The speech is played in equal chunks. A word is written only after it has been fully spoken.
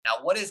Now,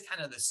 what is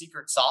kind of the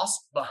secret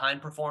sauce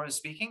behind performative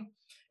speaking?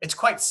 It's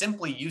quite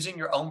simply using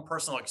your own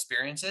personal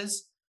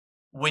experiences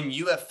when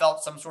you have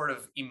felt some sort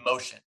of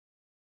emotion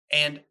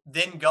and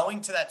then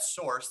going to that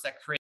source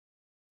that creates.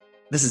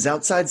 This is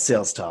Outside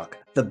Sales Talk,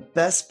 the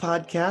best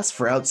podcast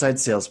for outside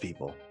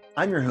salespeople.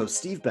 I'm your host,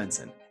 Steve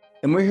Benson,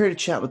 and we're here to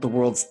chat with the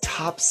world's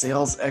top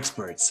sales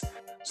experts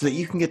so that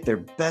you can get their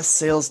best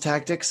sales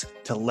tactics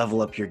to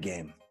level up your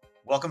game.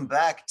 Welcome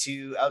back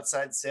to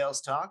Outside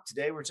Sales Talk.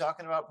 Today we're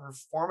talking about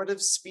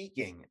performative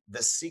speaking,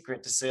 the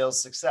secret to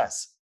sales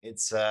success.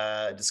 It's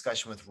a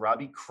discussion with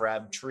Robbie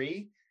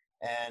Crabtree,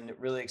 and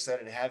really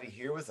excited to have you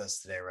here with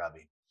us today,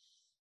 Robbie.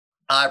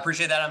 I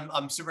appreciate that.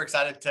 I'm super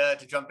excited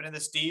to jump into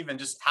this, Steve, and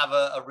just have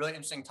a really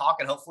interesting talk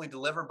and hopefully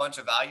deliver a bunch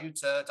of value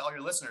to all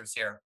your listeners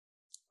here.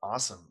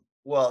 Awesome.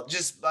 Well,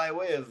 just by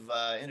way of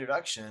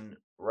introduction,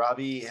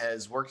 Robbie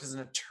has worked as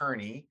an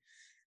attorney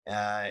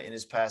in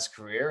his past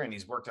career, and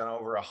he's worked on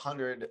over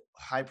 100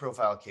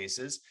 high-profile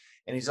cases.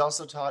 And he's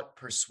also taught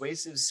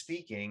persuasive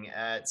speaking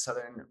at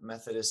Southern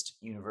Methodist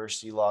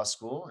University Law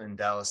School in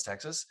Dallas,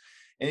 Texas.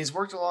 And he's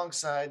worked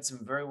alongside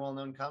some very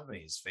well-known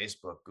companies: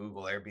 Facebook,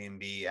 Google,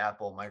 Airbnb,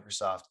 Apple,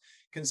 Microsoft,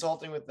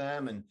 consulting with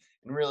them and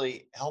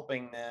really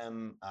helping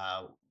them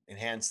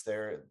enhance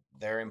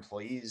their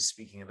employees'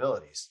 speaking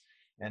abilities.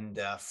 And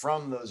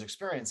from those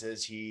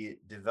experiences, he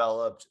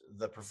developed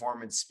the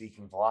performance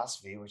speaking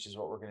philosophy, which is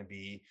what we're going to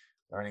be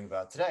learning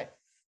about today.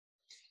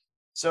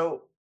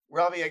 So,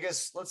 Robbie, I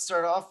guess let's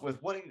start off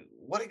with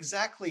what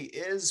exactly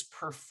is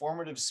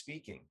performative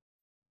speaking?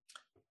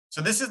 So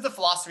this is the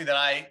philosophy that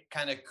I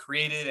kind of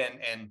created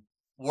and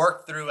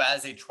worked through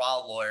as a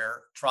trial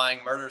lawyer,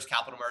 trying murders,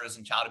 capital murders,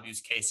 and child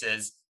abuse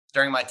cases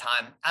during my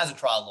time as a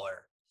trial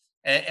lawyer.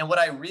 And what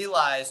I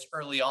realized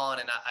early on,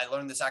 and I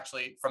learned this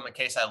actually from a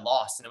case I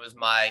lost, and it was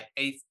my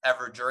eighth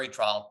ever jury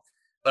trial.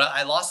 But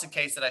I lost a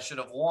case that I should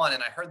have won,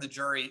 and I heard the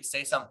jury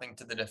say something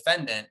to the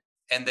defendant,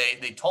 and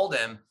they told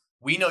him,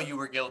 "We know you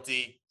were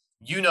guilty,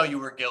 you know you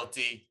were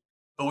guilty,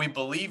 but we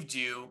believed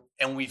you,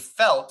 and we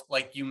felt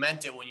like you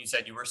meant it when you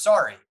said you were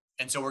sorry,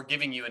 and so we're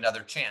giving you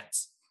another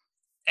chance."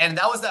 And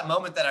that was that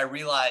moment that I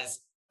realized,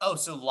 oh,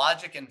 so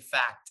logic and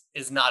fact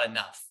is not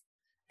enough.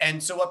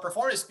 And so, what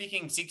performative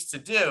speaking seeks to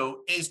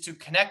do is to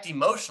connect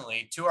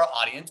emotionally to our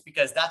audience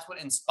because that's what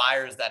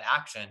inspires that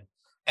action.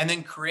 And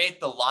then create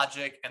the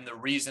logic and the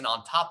reason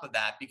on top of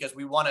that because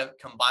we want to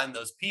combine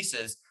those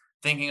pieces,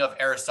 thinking of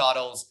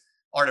Aristotle's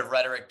art of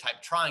rhetoric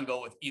type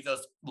triangle with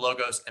ethos,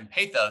 logos, and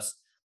pathos.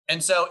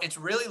 And so, it's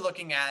really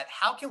looking at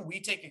how can we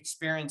take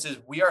experiences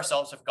we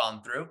ourselves have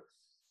gone through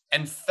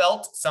and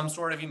felt some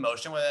sort of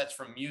emotion, whether that's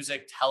from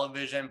music,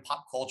 television,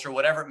 pop culture,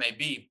 whatever it may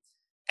be,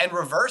 and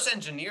reverse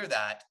engineer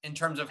that in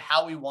terms of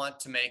how we want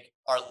to make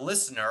our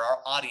listener, our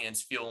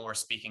audience feel when we're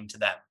speaking to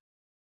them.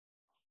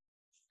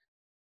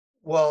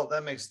 Well,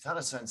 that makes a ton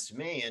of sense to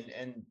me.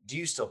 And do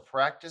you still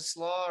practice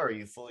law, or are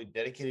you fully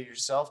dedicated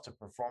yourself to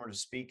performative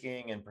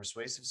speaking and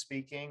persuasive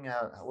speaking?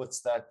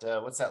 What's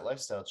that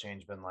lifestyle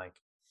change been like?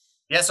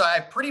 Yeah, so I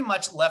pretty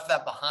much left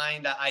that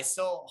behind. I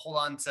still hold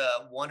on to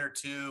one or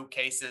two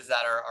cases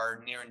that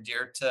are near and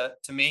dear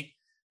to me,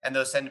 and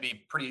those tend to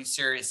be pretty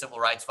serious civil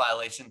rights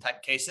violation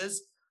type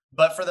cases.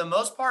 But for the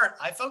most part,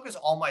 I focus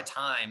all my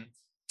time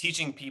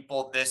teaching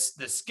people this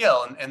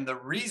skill, and the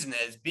reason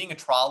is being a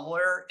trial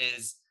lawyer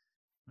is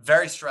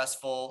very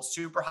stressful,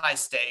 super high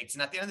stakes,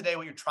 and at the end of the day,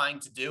 what you're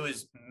trying to do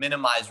is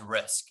minimize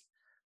risk.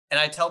 And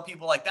I tell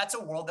people like that's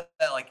a world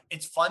that like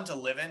it's fun to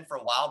live in for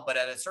a while, but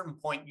at a certain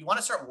point, you want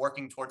to start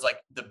working towards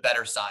like the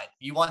better side.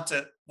 You want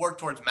to work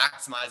towards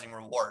maximizing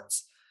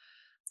rewards.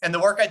 And the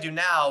work I do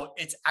now,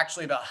 it's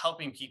actually about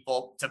helping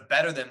people to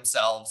better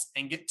themselves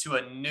and get to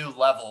a new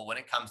level when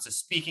it comes to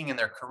speaking in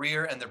their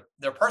career and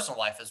their personal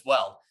life as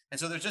well. And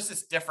so there's just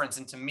this difference.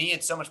 And to me,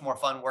 it's so much more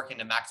fun working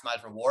to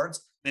maximize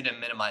rewards than to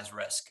minimize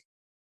risk.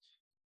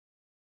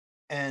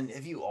 And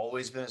have you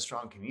always been a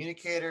strong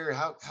communicator?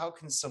 How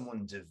can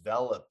someone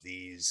develop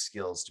these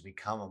skills to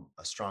become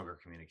a stronger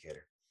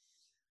communicator?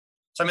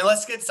 So, I mean,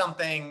 let's get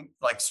something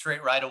like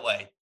straight right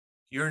away.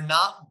 You're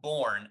not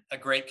born a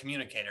great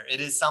communicator.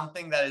 It is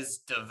something that is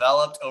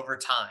developed over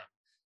time.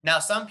 Now,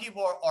 some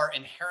people are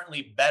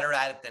inherently better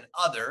at it than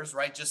others,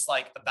 right? Just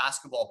like a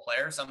basketball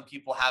player, some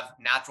people have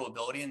natural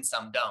ability and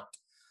some don't.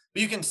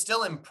 But you can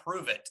still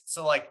improve it.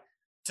 So, like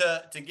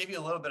to give you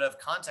a little bit of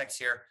context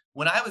here,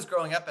 when I was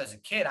growing up as a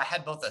kid, I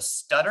had both a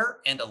stutter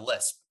and a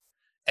lisp.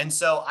 And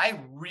so I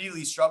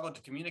really struggled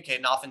to communicate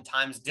and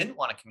oftentimes didn't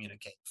want to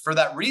communicate for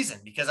that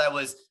reason because I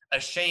was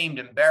ashamed,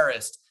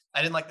 embarrassed.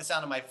 I didn't like the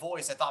sound of my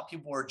voice. I thought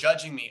people were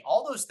judging me.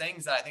 All those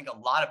things that I think a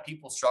lot of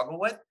people struggle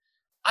with,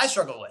 I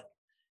struggle with.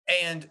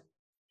 And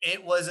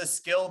it was a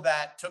skill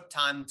that took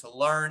time to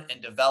learn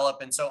and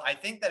develop. And so I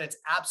think that it's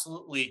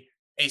absolutely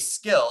a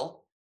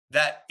skill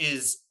that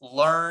is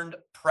learned,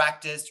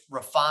 practiced,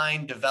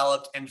 refined,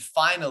 developed, and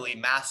finally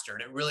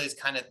mastered. It really is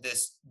kind of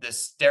this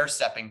stair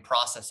stepping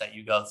process that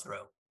you go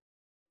through.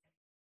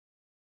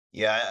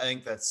 Yeah, I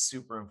think that's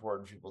super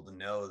important for people to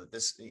know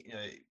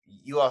that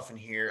you often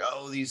hear,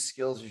 oh, these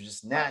skills are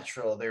just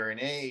natural, they're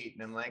innate.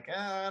 And I'm like,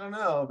 I don't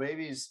know,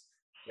 babies.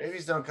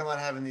 babies don't come out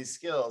having these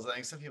skills. I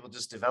think some people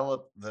just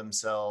develop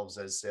themselves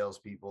as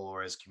salespeople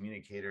or as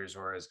communicators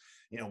or as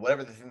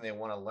whatever the thing they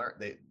want to learn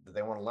that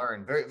they want to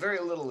learn. Very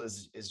little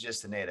is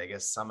just innate. I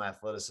guess some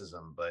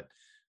athleticism, but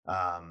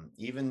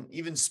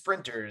even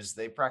sprinters,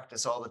 they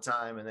practice all the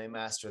time and they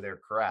master their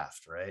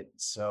craft, right?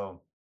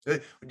 So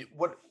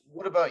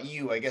what about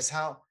you? I guess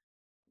how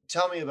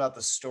tell me about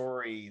the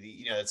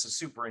story. It's a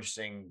super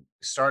interesting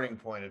starting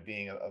point of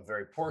being a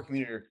very poor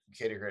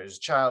communicator as a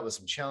child with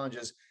some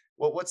challenges.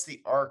 What's the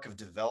arc of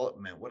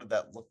development? What did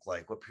that look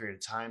like? What period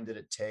of time did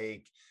it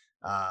take?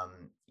 How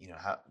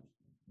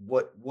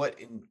what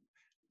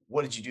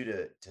did you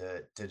do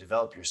to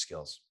develop your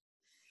skills?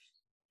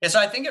 Yeah, so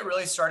I think it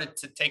really started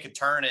to take a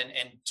turn.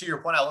 And to your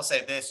point, I will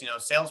say this,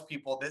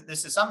 salespeople,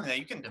 this is something that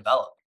you can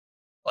develop.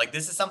 Like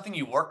this is something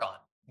you work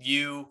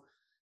on.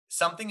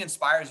 Something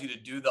inspires you to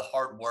do the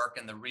hard work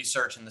and the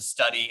research and the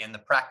study and the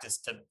practice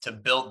to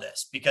build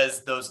this,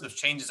 because those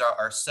changes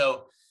are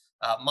so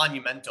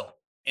monumental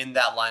in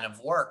that line of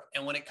work.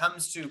 And when it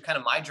comes to kind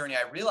of my journey,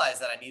 I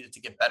realized that I needed to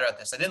get better at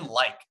this. I didn't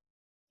like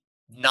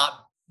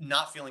not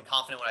feeling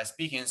confident when I was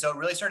speaking. And so it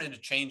really started to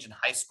change in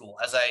high school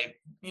as I,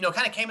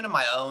 kind of came into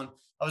my own.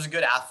 I was a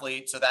good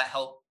athlete, so that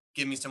helped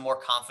give me some more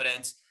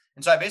confidence.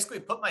 And so I basically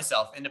put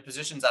myself into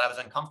positions that I was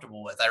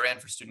uncomfortable with. I ran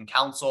for student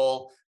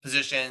council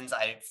positions.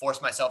 I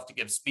forced myself to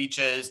give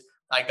speeches.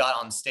 I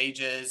got on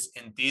stages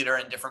in theater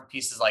and different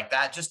pieces like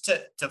that, just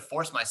to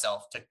force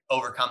myself to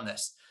overcome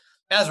this.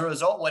 As a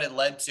result, what it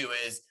led to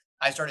is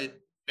I started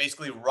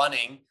basically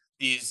running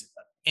these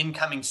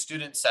incoming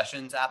student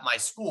sessions at my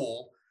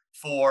school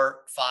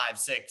for 5,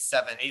 6,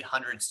 7,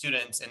 800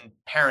 students and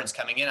parents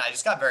coming in. I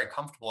just got very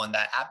comfortable in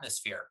that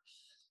atmosphere.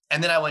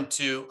 And then I went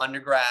to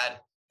undergrad,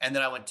 and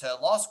then I went to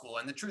law school.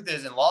 And the truth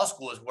is, in law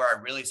school is where I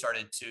really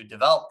started to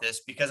develop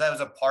this, because I was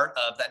a part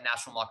of that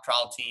national mock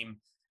trial team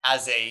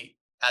as a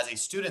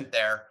student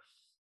there.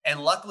 And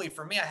luckily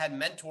for me, I had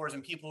mentors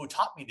and people who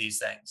taught me these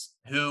things,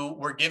 who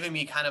were giving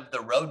me kind of the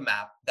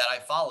roadmap that I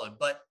followed.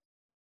 But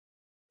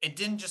it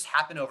didn't just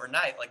happen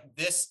overnight. Like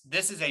this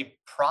is a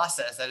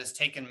process that has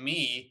taken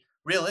me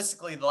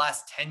realistically the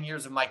last 10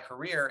 years of my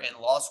career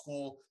in law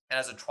school and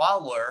as a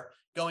trial lawyer,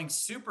 going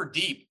super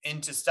deep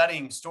into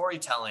studying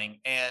storytelling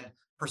and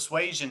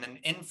persuasion and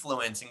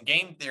influence and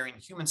game theory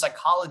and human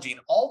psychology and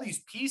all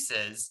these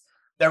pieces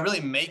that really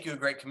make you a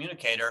great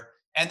communicator,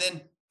 and then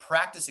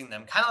practicing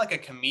them kind of like a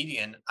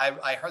comedian.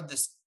 I heard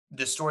this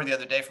story the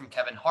other day from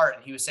Kevin Hart,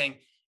 and he was saying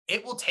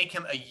it will take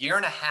him a year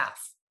and a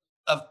half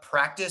of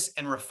practice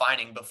and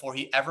refining before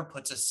he ever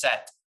puts a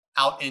set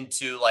out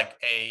into like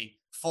a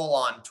full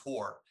on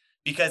tour,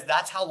 because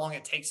that's how long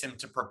it takes him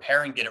to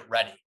prepare and get it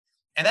ready.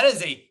 And that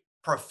is a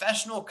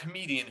professional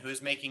comedian who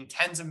is making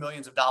tens of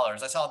millions of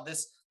dollars. I saw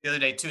this the other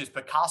day too. Is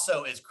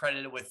Picasso is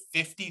credited with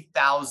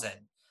 50,000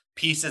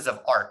 pieces of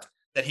art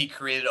that he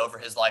created over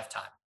his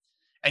lifetime.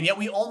 And yet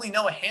we only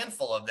know a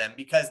handful of them,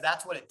 because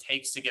that's what it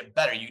takes to get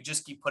better. You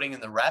just keep putting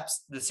in the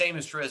reps. The same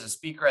is true as a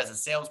speaker, as a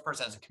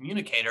salesperson, as a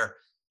communicator.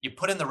 You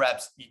put in the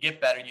reps, you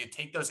get better, you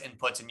take those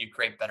inputs and you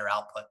create better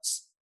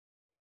outputs.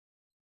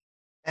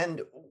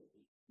 And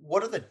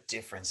what are the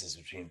differences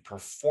between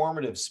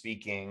performative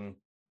speaking,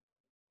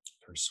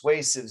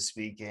 persuasive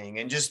speaking,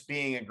 and just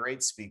being a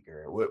great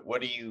speaker?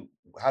 What do you,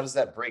 how does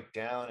that break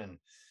down, and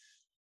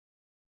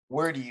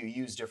where do you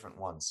use different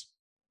ones?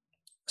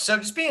 So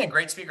just being a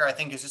great speaker, I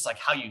think, is just like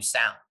how you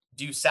sound.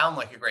 Do you sound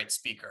like a great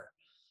speaker?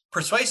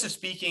 Persuasive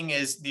speaking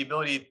is the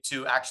ability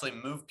to actually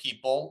move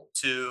people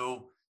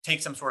to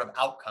take some sort of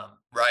outcome,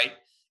 right?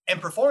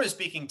 And performative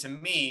speaking to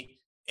me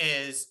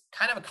is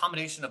kind of a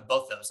combination of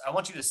both those. I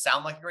want you to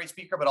sound like a great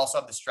speaker, but also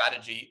have the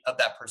strategy of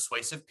that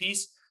persuasive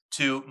piece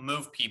to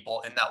move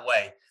people in that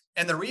way.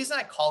 And the reason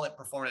I call it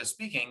performative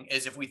speaking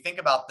is, if we think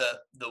about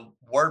the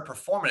word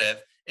performative,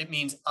 it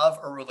means of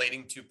or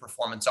relating to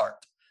performance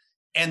art.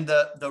 And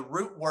the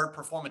root word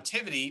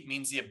performativity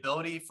means the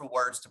ability for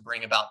words to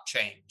bring about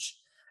change.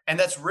 And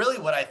that's really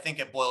what I think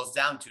it boils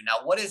down to.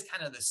 Now, what is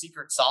kind of the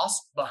secret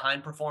sauce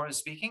behind performative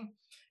speaking?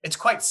 It's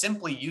quite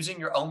simply using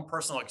your own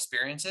personal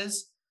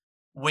experiences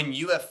when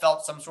you have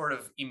felt some sort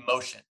of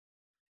emotion,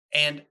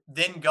 and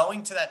then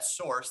going to that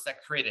source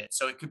that created it.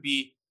 So it could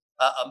be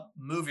a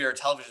movie or a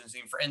television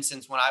scene. For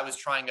instance, when I was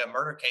trying a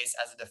murder case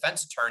as a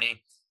defense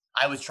attorney,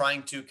 I was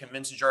trying to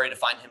convince a jury to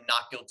find him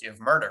not guilty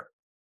of murder.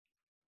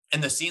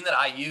 And the scene that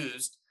I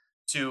used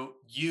to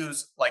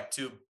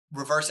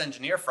reverse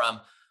engineer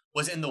from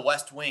was in The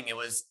West Wing. It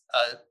was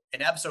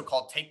an episode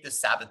called Take This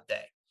Sabbath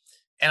Day.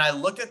 And I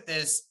looked at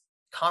this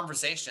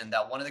conversation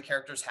that one of the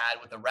characters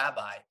had with the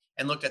rabbi,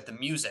 and looked at the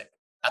music,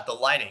 at the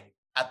lighting,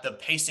 at the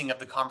pacing of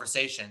the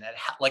conversation, at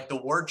like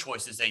the word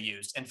choices they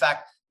used. In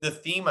fact, the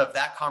theme of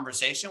that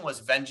conversation was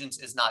vengeance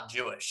is not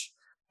Jewish.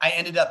 I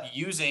ended up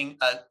using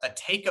a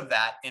take of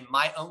that in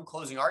my own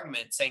closing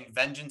argument, saying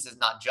vengeance is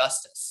not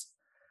justice.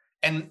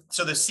 And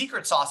so the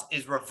secret sauce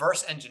is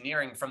reverse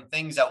engineering from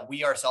things that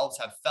we ourselves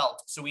have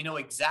felt. So we know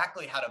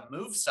exactly how to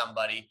move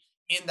somebody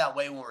in that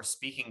way when we're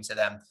speaking to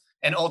them.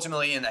 And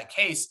ultimately, in that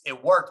case,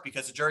 it worked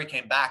because the jury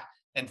came back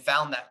and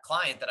found that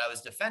client that I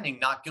was defending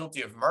not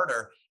guilty of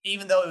murder,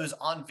 even though it was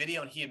on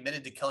video and he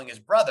admitted to killing his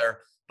brother.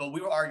 But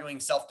we were arguing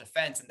self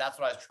defense. And that's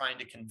what I was trying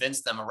to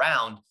convince them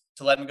around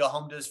to let him go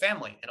home to his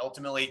family. And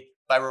ultimately,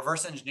 by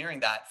reverse engineering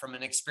that from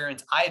an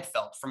experience I had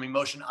felt, from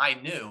emotion I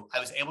knew, I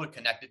was able to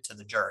connect it to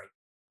the jury.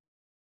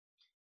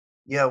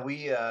 Yeah,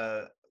 we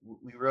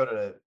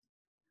wrote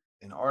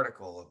an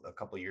article a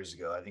couple years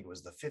ago. I think it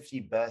was the 50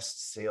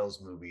 best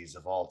sales movies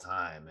of all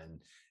time, and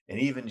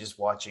even just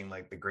watching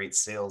like the great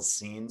sales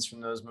scenes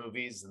from those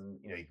movies, and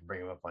you can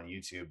bring them up on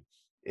YouTube.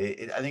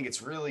 I think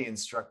it's really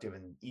instructive,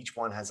 and each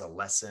one has a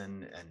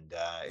lesson, and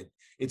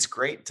it's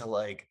great to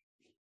like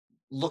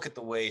look at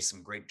the way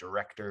some great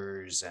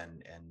directors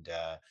and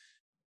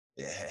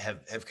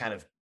have kind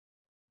of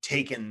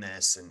taken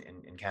this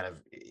and kind of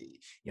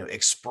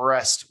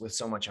expressed with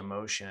so much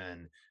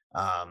emotion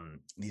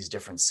these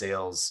different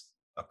sales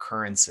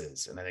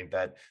occurrences. And I think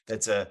that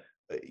that's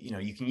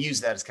you can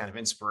use that as kind of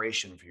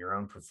inspiration for your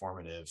own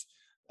performative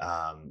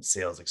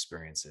sales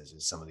experiences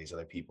as some of these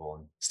other people,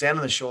 and stand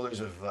on the shoulders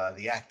of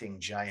the acting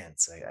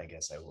giants. I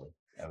guess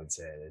I would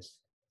say it is.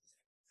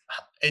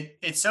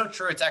 It's so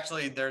true. It's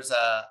actually there's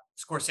a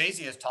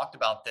Scorsese has talked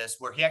about this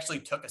where he actually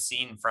took a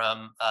scene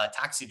from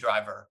Taxi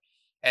Driver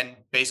and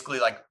basically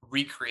like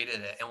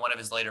recreated it in one of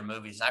his later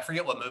movies. And I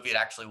forget what movie it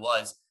actually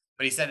was,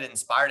 but he said it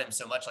inspired him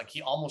so much, like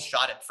he almost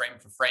shot it frame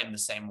for frame the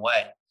same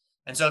way.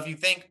 And so if you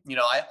think,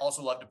 I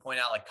also love to point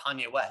out like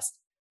Kanye West,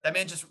 that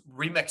man just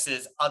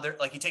remixes other,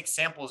 like he takes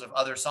samples of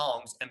other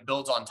songs and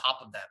builds on top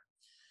of them.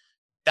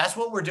 That's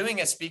what we're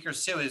doing as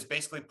speakers too, is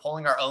basically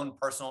pulling our own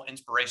personal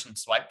inspiration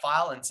swipe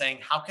file and saying,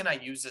 how can I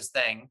use this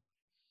thing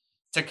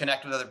to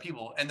connect with other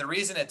people? And the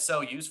reason it's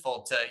so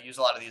useful to use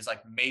a lot of these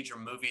like major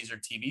movies or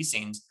TV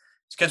scenes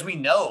is because we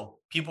know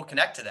people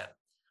connect to them,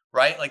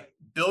 right? Like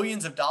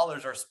billions of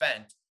dollars are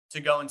spent to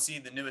go and see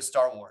the newest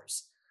Star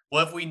Wars.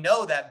 Well, if we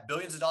know that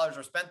billions of dollars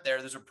are spent there,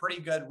 there's a pretty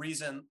good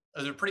reason,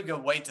 there's a pretty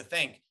good way to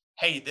think,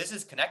 hey, this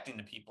is connecting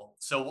to people.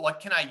 So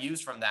what can I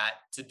use from that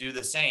to do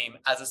the same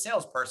as a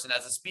salesperson,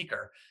 as a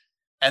speaker?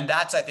 And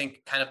that's, I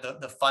think, kind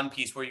of the fun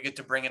piece where you get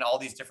to bring in all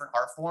these different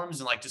art forms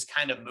and like just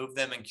kind of move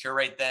them and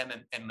curate them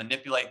and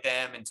manipulate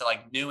them into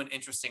like new and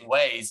interesting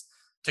ways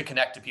to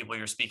connect to people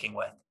you're speaking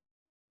with.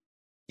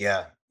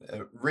 Yeah,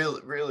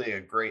 really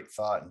a great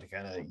thought, and to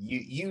kind of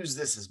use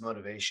this as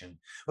motivation.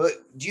 But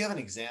do you have an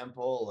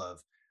example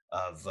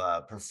of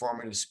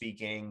performative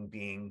speaking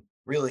being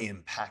really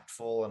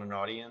impactful on an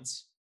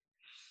audience?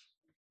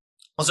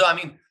 Well, so I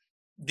mean,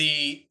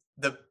 the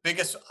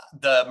biggest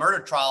the murder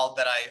trial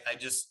that I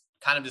just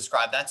kind of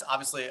described, that's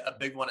obviously a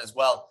big one as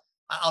well.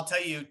 I'll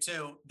tell you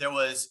too, there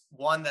was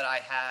one that I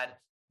had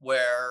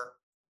where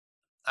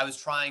I was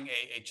trying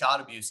a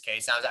child abuse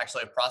case. I was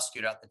actually a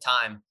prosecutor at the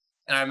time.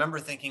 And I remember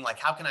thinking, like,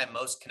 how can I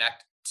most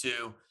connect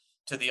to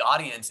the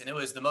audience? And it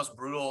was the most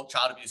brutal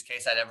child abuse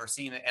case I'd ever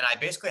seen. And I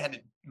basically had to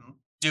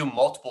do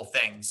multiple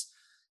things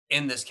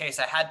in this case.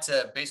 I had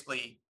to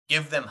basically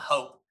give them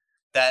hope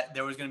that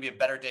there was going to be a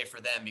better day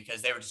for them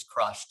because they were just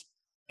crushed.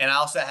 And I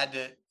also had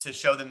to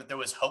show them that there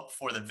was hope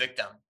for the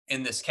victim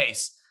in this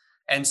case.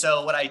 And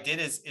so what I did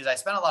is I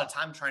spent a lot of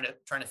time trying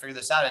to figure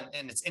this out.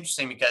 And it's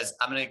interesting because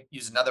I'm going to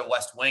use another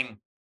West Wing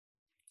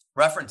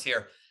reference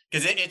here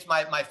because it's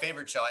my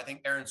favorite show. I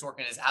think Aaron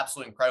Sorkin is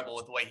absolutely incredible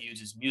with the way he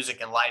uses music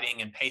and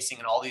lighting and pacing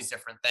and all these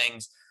different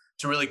things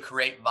to really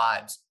create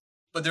vibes.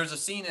 But there's a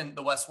scene in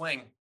The West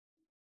Wing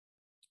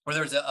where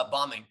there's a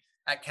bombing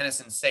at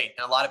Kennison State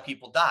and a lot of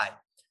people die.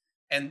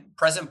 And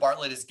President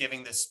Bartlett is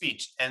giving this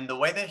speech. And the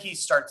way that he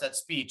starts that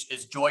speech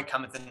is joy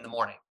cometh in the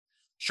morning.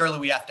 Surely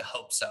we have to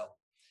hope so.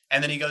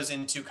 And then he goes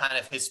into kind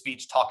of his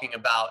speech talking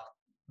about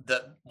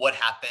the what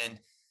happened,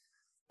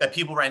 that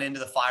people ran into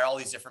the fire, all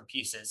these different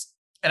pieces.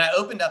 And I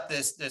opened up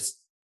this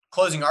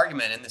closing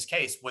argument in this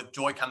case with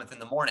joy cometh in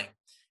the morning.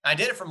 And I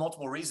did it for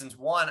multiple reasons.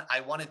 One, I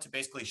wanted to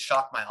basically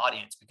shock my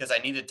audience because I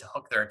needed to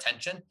hook their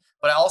attention,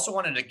 but I also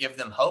wanted to give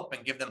them hope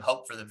and give them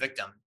hope for the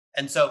victim.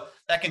 And so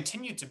that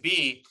continued to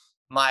be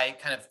my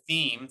kind of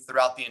theme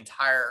throughout the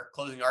entire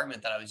closing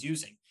argument that I was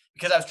using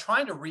because I was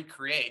trying to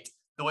recreate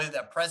the way that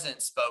that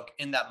president spoke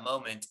in that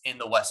moment in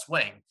the West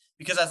Wing.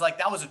 Because I was like,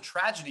 that was a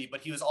tragedy,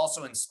 but he was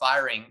also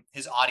inspiring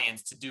his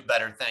audience to do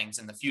better things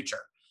in the future.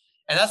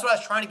 And that's what I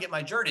was trying to get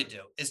my jury to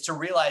do is to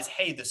realize,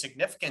 hey, the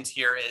significance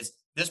here is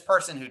this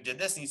person who did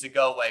this needs to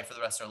go away for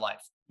the rest of their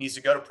life, needs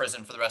to go to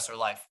prison for the rest of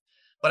their life.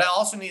 But I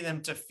also need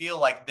them to feel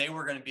like they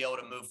were going to be able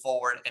to move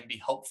forward and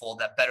be hopeful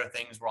that better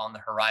things were on the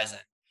horizon,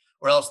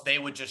 or else they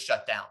would just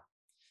shut down.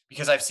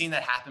 Because I've seen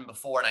that happen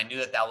before, and I knew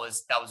that that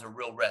was a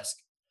real risk.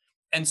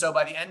 And so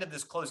by the end of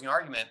this closing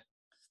argument,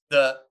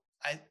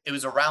 it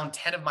was around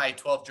 10 of my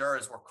 12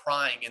 jurors were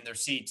crying in their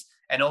seats.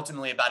 And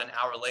ultimately, about an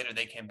hour later,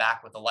 they came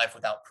back with a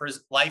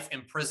life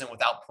in prison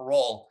without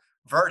parole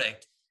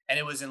verdict. And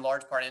it was in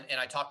large part, and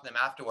I talked to them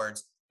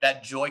afterwards,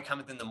 that joy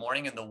cometh in the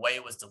morning and the way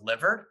it was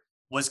delivered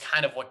was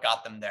kind of what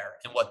got them there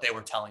and what they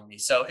were telling me.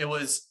 So it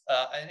was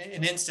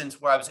an instance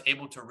where I was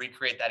able to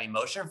recreate that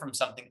emotion from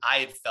something I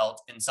had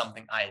felt and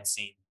something I had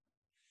seen.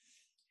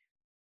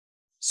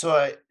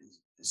 So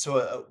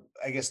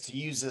I guess to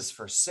use this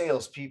for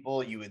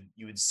salespeople, you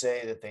would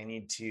say that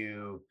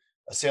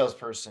a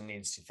salesperson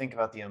needs to think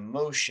about the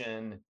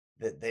emotion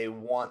that they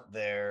want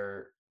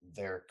their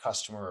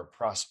customer or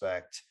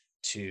prospect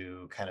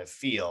to kind of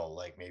feel.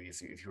 Like maybe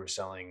if you were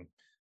selling,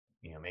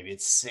 maybe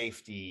it's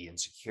safety and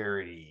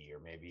security, or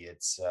maybe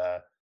it's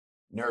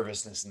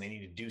nervousness and they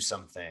need to do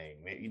something.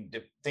 Maybe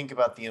think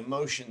about the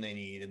emotion they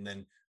need, and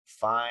then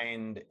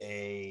find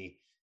a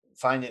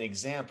find an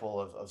example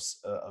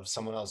of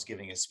someone else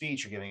giving a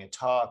speech or giving a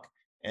talk,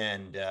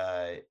 and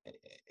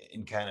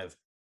kind of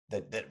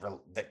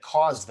that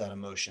caused that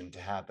emotion to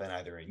happen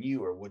either in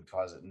you or would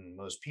cause it in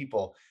most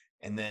people,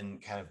 and then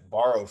kind of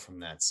borrow from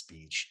that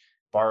speech,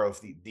 borrow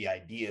the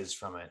ideas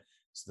from it,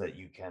 so that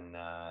you can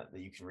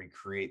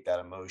recreate that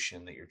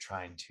emotion that you're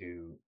trying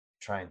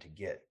to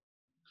get.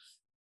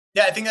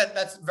 Yeah, I think that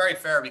that's very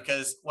fair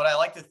because what I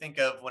like to think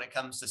of when it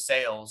comes to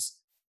sales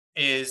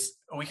is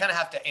we kind of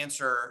have to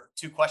answer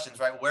two questions,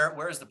 right?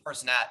 Where is the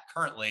person at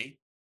currently,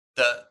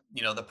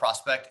 the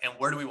prospect, and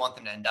where do we want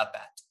them to end up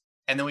at?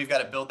 And then we've got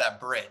to build that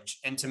bridge.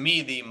 And to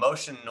me, the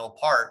emotional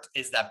part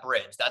is that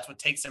bridge. That's what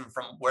takes them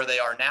from where they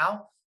are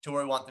now to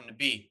where we want them to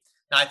be.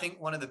 Now, I think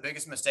one of the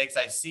biggest mistakes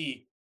I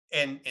see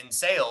in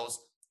sales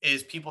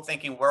is people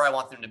thinking where I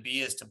want them to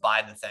be is to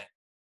buy the thing.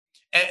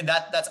 And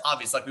that's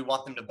obvious. Like we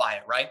want them to buy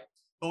it, right?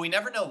 But we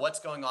never know what's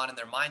going on in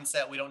their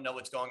mindset. We don't know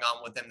what's going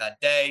on with them that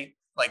day.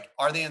 Like,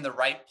 are they in the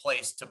right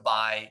place to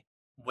buy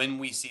when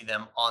we see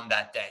them on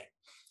that day?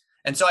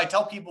 And so I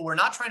tell people we're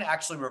not trying to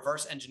actually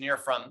reverse engineer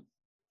from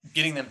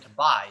getting them to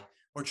buy.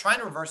 We're trying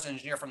to reverse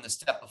engineer from the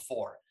step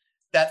before.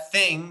 That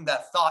thing,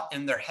 that thought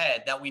in their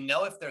head that we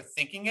know if they're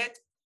thinking it,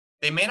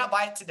 they may not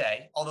buy it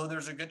today, although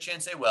there's a good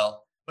chance they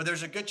will, but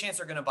there's a good chance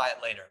they're going to buy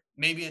it later.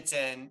 Maybe it's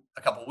in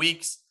a couple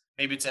weeks,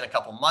 maybe it's in a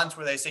couple months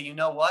where they say, you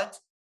know what?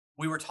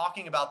 We were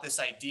talking about this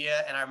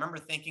idea, and I remember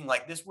thinking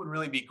like this would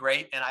really be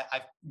great. And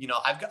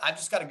I've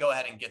just got to go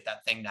ahead and get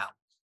that thing now.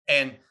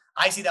 And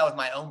I see that with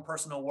my own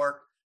personal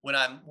work when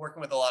I'm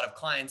working with a lot of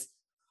clients.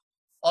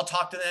 I'll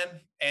talk to them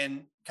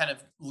and kind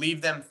of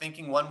leave them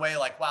thinking one way,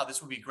 like, wow,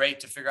 this would be great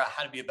to figure out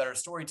how to be a better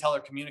storyteller,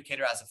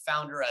 communicator, as a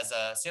founder, as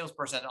a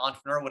salesperson, an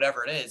entrepreneur,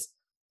 whatever it is.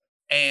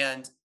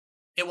 And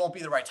it won't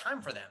be the right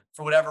time for them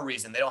for whatever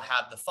reason. They don't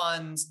have the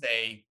funds,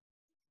 they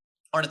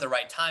aren't at the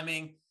right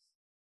timing,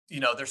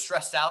 they're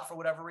stressed out for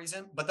whatever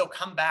reason, but they'll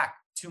come back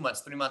 2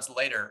 months, 3 months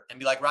later and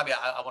be like, Robbie,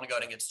 I want to go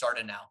ahead and get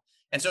started now.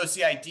 And so it's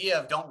the idea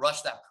of don't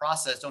rush that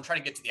process. Don't try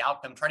to get to the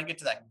outcome, try to get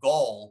to that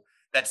goal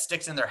that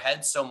sticks in their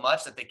head so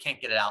much that they can't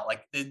get it out.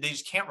 Like they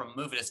just can't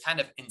remove it. It's kind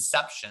of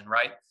inception,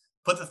 right?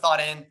 Put the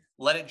thought in,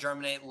 let it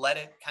germinate, let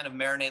it kind of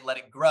marinate, let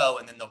it grow,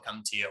 and then they'll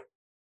come to you.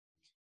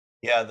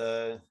 Yeah,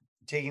 the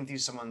taking through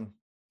someone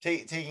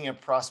taking a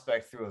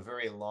prospect through a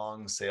very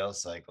long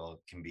sales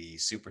cycle can be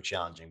super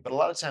challenging. But a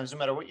lot of times, no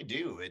matter what you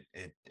do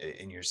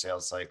in your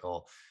sales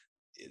cycle,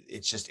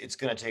 it's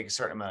going to take a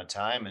certain amount of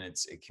time, and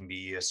it can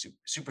be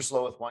super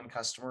slow with one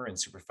customer and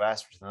super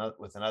fast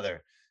with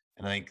another.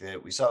 And I think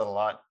that we saw that a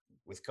lot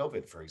with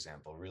COVID, for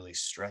example. Really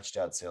stretched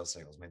out sales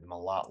cycles, made them a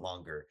lot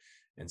longer.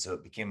 And so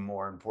it became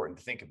more important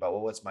to think about,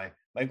 well, what's my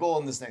goal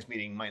in this next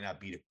meeting might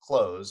not be to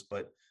close,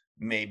 but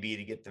may be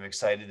to get them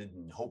excited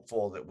and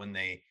hopeful that when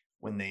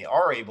they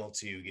are able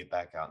to get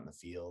back out in the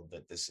field,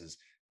 that this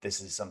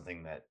is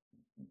something that,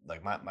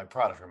 like, my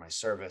product or my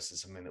service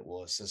is something that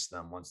will assist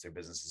them once their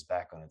business is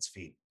back on its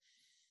feet.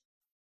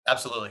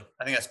 Absolutely.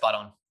 I think that's spot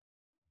on.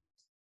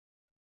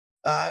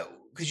 Uh,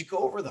 could you go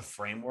over the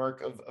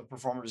framework of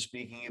performative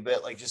speaking a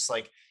bit, like just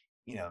like,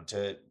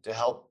 to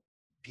help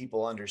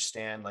people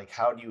understand, like,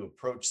 how do you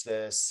approach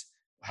this?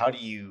 How do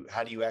you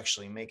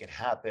actually make it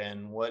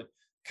happen? What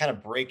kind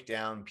of break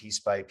down piece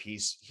by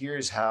piece?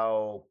 Here's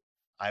how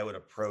I would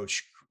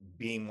approach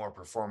being more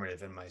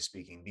performative in my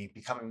speaking,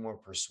 becoming more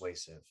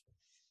persuasive.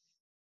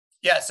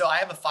 Yeah, so I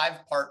have a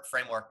five-part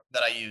framework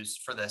that I use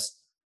for this.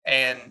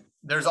 And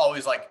there's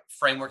always like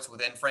frameworks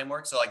within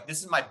frameworks. So like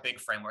this is my big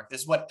framework.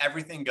 This is what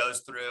everything goes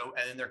through,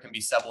 and then there can be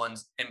sub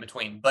ones in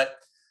between. But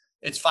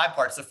it's five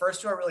parts. The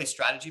first two are really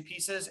strategy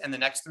pieces, and the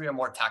next three are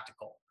more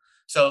tactical.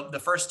 So the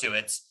first two,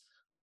 it's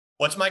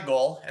what's my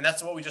goal? And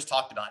that's what we just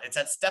talked about. It's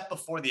that step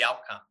before the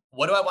outcome.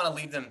 What do I want to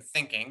leave them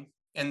thinking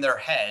in their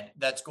head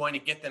that's going to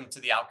get them to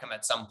the outcome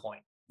at some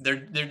point?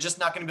 They're just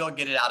not going to be able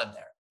to get it out of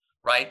there,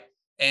 right?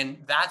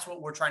 And that's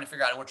what we're trying to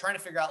figure out. And we're trying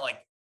to figure out, like,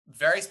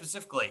 very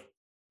specifically,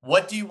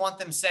 what do you want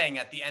them saying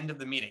at the end of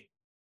the meeting?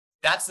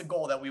 That's the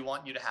goal that we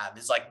want you to have,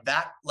 is like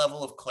that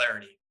level of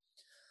clarity.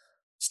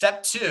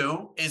 Step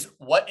two is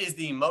what is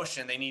the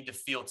emotion they need to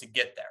feel to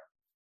get there?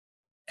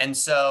 And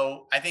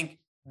so I think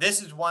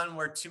this is one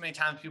where too many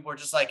times people are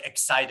just like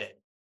excited.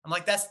 I'm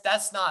like,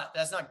 that's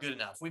not good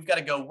enough. We've got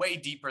to go way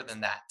deeper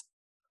than that.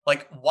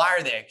 Like, why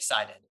are they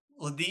excited?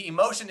 Well, the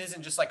emotion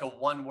isn't just like a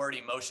one word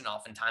emotion.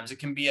 Oftentimes it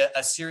can be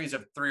a series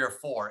of three or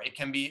four. It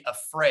can be a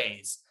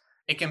phrase.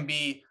 It can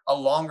be a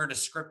longer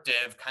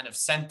descriptive kind of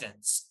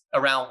sentence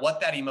around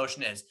what that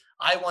emotion is.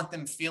 I want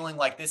them feeling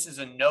like this is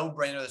a no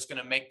brainer that's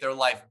going to make their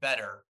life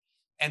better.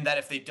 And that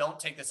if they don't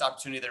take this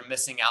opportunity, they're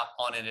missing out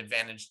on an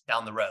advantage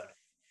down the road.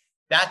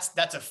 That's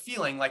a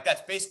feeling, like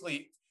that's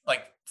basically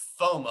like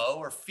FOMO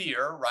or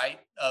fear, right?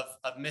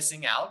 Of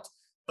missing out.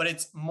 But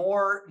it's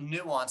more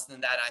nuanced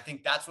than that. And I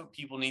think that's what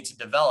people need to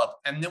develop.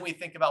 And then we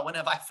think about, when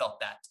have I felt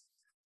that?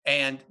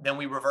 And then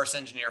we reverse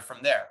engineer from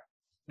there.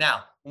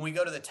 Now, when we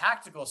go to the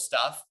tactical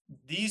stuff,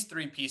 these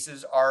three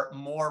pieces are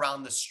more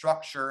around the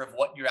structure of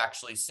what you're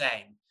actually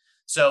saying.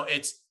 So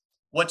it's,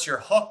 what's your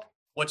hook,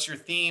 what's your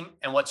theme,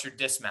 and what's your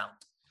dismount.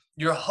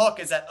 Your hook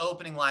is that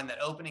opening line,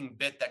 that opening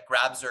bit that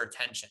grabs their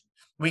attention.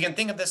 We can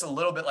think of this a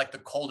little bit like the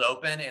cold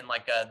open in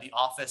like The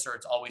Office or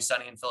It's Always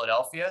Sunny in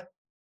Philadelphia.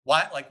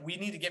 Why? Like, we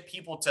need to get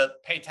people to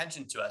pay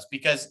attention to us,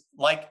 because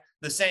like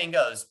the saying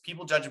goes,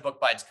 people judge a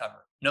book by its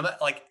cover. No matter,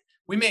 like,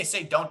 we may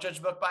say don't judge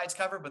a book by its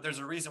cover, but there's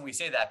a reason we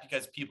say that,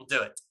 because people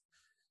do it.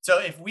 So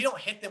if we don't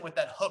hit them with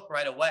that hook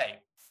right away,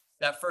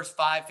 that first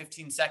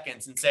 5-15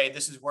 seconds, and say,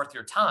 this is worth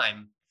your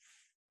time,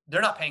 they're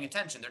not paying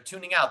attention. They're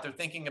tuning out. They're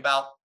thinking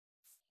about,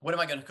 what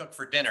am I going to cook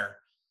for dinner?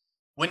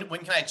 When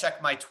can I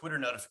check my Twitter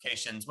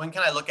notifications? When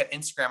can I look at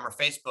Instagram or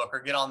Facebook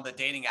or get on the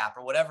dating app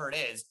or whatever it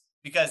is?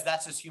 Because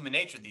that's just human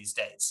nature these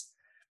days.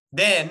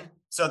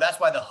 So that's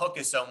why the hook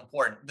is so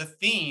important. The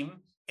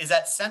theme is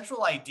that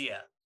central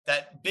idea,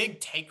 that big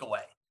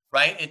takeaway,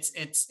 right?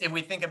 It's if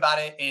we think about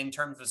it in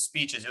terms of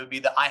speeches, it would be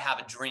the I Have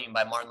a Dream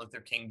by Martin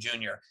Luther King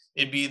Jr.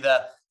 It'd be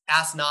the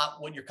ask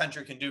not what your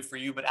country can do for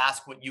you, but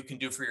ask what you can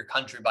do for your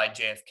country by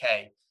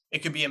JFK. It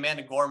could be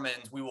Amanda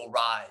Gorman's We Will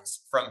Rise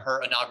from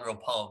her inaugural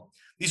poem.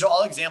 These are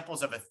all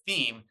examples of a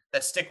theme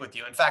that stick with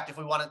you. In fact, if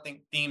we want to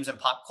think themes in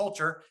pop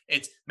culture,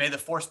 it's May the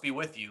Force be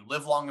with you,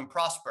 Live Long and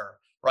Prosper,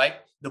 right?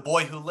 The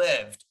Boy Who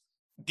Lived.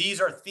 These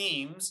are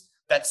themes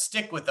that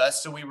stick with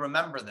us, so we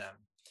remember them.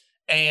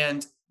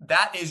 And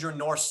that is your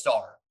North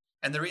Star.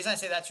 And the reason I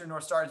say that's your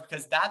North Star is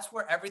because that's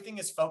where everything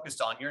is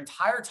focused on. Your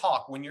entire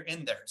talk, when you're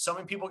in there, so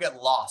many people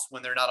get lost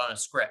when they're not on a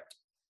script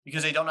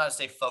because they don't know how to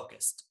stay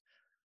focused.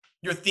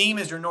 Your theme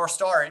is your North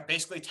Star. It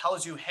basically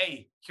tells you,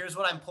 hey, here's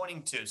what I'm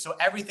pointing to. So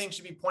everything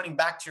should be pointing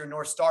back to your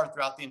North Star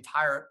throughout the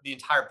entire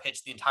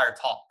pitch, the entire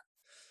talk.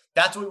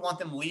 That's what we want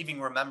them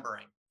leaving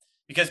remembering,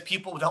 because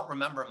people don't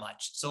remember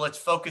much. So let's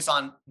focus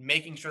on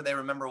making sure they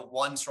remember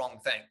one strong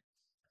thing.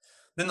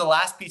 Then the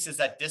last piece is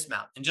that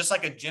dismount. And just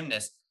like a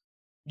gymnast,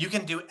 you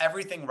can do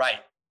everything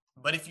right,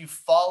 but if you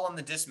fall on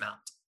the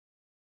dismount,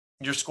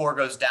 your score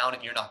goes down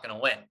and you're not going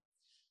to win.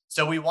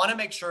 So we want to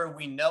make sure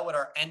we know what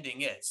our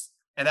ending is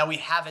and that we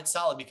have it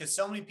solid, because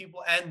so many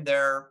people end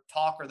their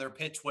talk or their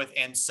pitch with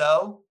 "and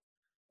so,"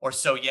 or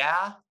 "so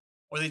yeah,"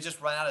 or they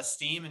just run out of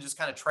steam and just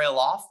kind of trail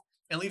off,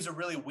 and leaves a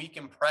really weak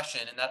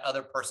impression in that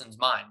other person's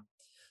mind.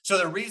 So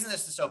the reason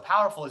this is so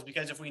powerful is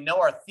because if we know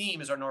our theme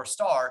is our North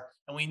Star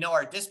and we know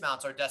our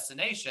dismount's our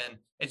destination,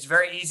 it's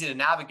very easy to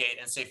navigate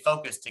and stay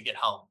focused to get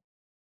home.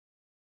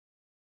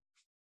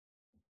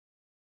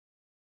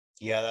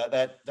 Yeah,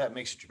 that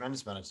makes a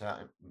tremendous amount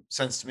of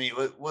sense to me.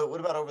 What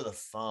about over the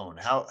phone?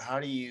 How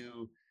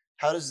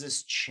does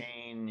this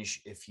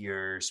change if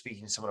you're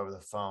speaking to someone over the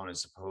phone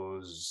as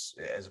opposed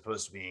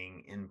to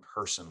being in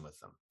person with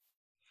them?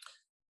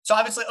 So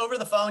obviously over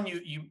the phone,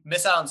 you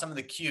miss out on some of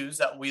the cues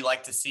that we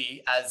like to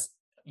see as,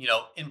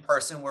 in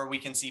person, where we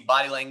can see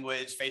body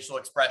language, facial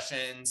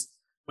expressions.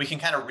 We can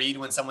kind of read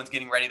when someone's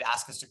getting ready to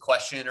ask us a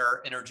question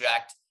or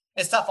interject.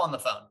 It's tough on the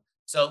phone.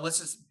 So let's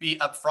just be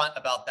upfront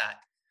about that.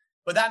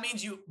 But that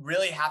means you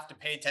really have to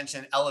pay attention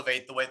and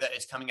elevate the way that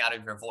it's coming out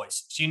of your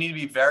voice. So you need to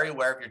be very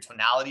aware of your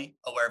tonality,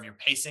 aware of your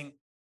pacing.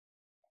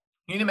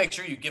 You need to make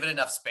sure you give it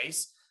enough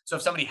space. So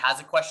if somebody has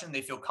a question,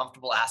 they feel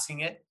comfortable asking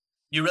it.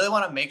 You really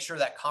want to make sure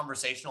that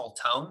conversational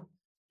tone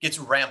gets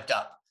ramped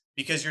up,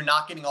 because you're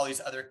not getting all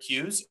these other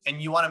cues,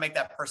 and you want to make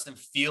that person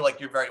feel like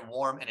you're very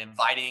warm and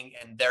inviting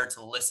and there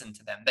to listen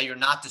to them, that you're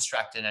not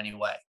distracted in any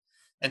way.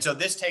 And so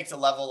this takes a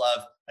level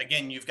of,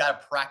 again, you've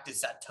got to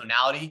practice that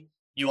tonality.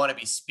 You want to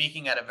be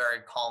speaking at a very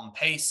calm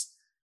pace.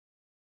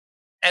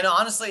 And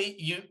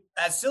honestly,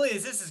 as silly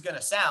as this is going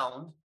to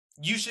sound,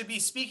 you should be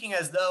speaking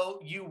as though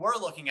you were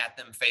looking at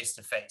them face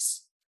to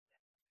face.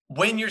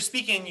 When you're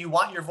speaking, you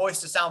want your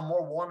voice to sound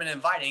more warm and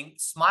inviting.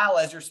 Smile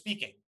as you're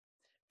speaking.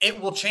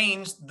 It will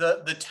change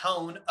the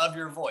tone of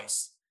your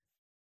voice.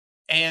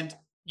 And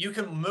you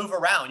can move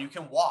around, you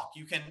can walk,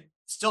 you can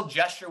still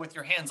gesture with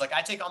your hands. Like,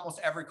 I take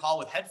almost every call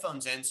with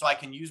headphones in so I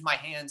can use my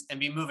hands and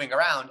be moving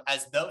around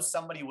as though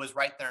somebody was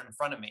right there in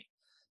front of me.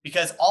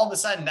 Because all of a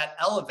sudden that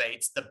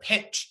elevates the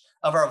pitch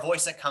of our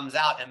voice that comes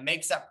out and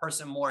makes that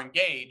person more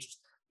engaged,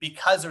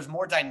 because there's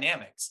more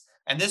dynamics.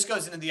 And this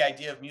goes into the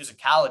idea of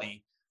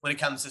musicality when it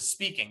comes to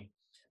speaking.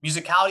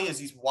 Musicality is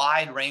these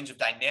wide range of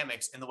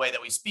dynamics in the way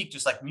that we speak,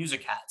 just like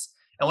music has.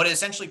 And what it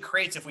essentially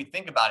creates, if we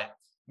think about it,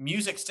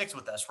 music sticks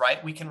with us,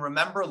 right? We can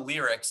remember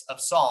lyrics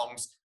of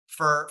songs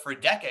for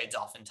decades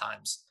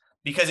oftentimes,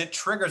 because it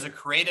triggers a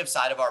creative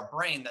side of our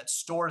brain that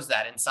stores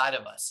that inside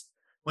of us.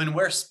 When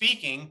we're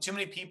speaking, too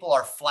many people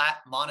are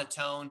flat,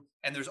 monotone,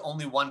 and there's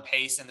only one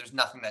pace and there's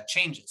nothing that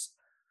changes.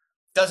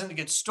 It doesn't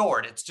get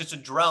stored. It's just a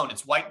drone.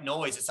 It's white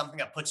noise. It's something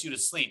that puts you to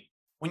sleep.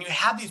 When you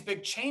have these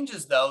big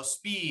changes, though,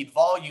 speed,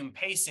 volume,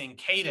 pacing,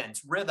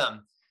 cadence,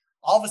 rhythm,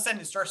 all of a sudden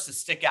it starts to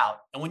stick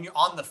out. And when you're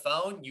on the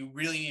phone, you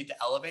really need to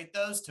elevate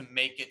those to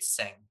make it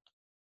sing.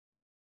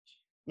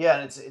 Yeah,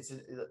 and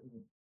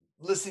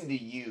listening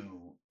to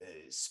you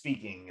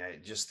speaking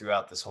just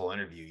throughout this whole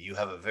interview. You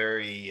have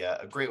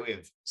a great way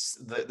of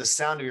the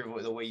sound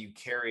of the way you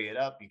carry it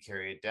up, you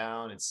carry it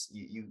down. It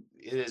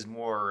is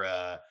more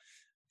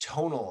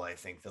tonal, I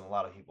think, than a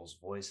lot of people's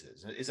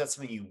voices. Is that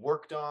something you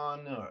worked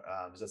on, or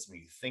is that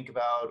something you think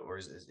about, or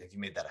have you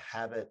made that a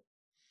habit?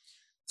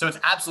 So it's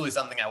absolutely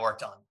something I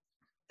worked on.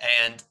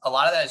 And a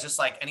lot of that is just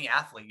like any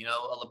athlete,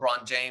 a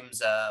LeBron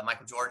James,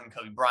 Michael Jordan,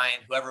 Kobe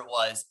Bryant, whoever it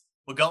was,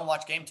 would go and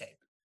watch game tape.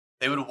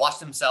 They would watch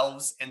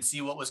themselves and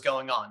see what was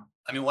going on.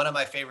 I mean, one of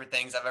my favorite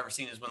things I've ever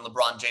seen is when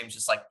LeBron James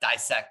just like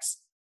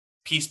dissects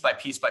piece by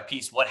piece by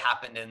piece what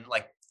happened in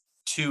like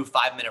 2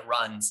 5-minute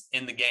runs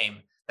in the game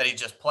that he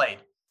just played.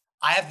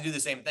 I have to do the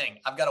same thing.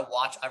 I've got to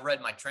watch, I've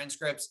read my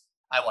transcripts,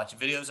 I watch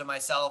videos of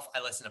myself,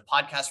 I listen to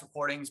podcast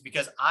recordings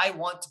because I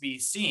want to be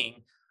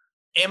seeing,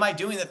 am I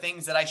doing the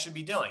things that I should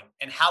be doing?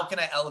 And how can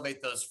I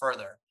elevate those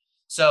further?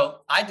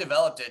 So I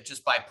developed it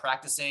just by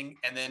practicing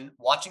and then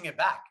watching it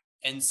back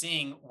and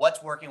seeing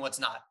what's working, what's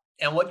not.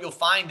 And what you'll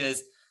find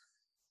is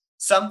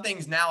some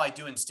things now I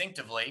do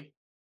instinctively,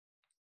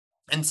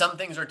 and some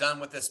things are done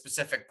with a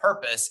specific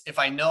purpose. If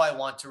I know I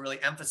want to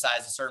really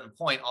emphasize a certain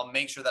point, I'll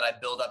make sure that I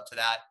build up to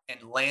that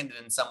and land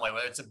it in some way,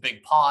 whether it's a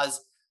big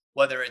pause,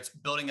 whether it's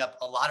building up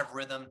a lot of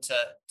rhythm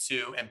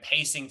to and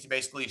pacing to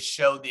basically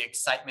show the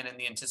excitement and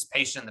the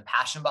anticipation and the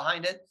passion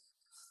behind it,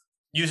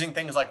 using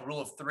things like rule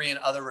of three and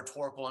other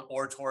rhetorical and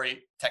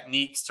oratory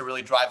techniques to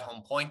really drive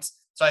home points.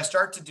 So I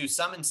start to do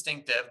some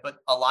instinctive, but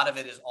a lot of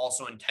it is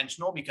also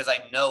intentional because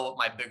I know what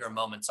my bigger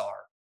moments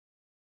are.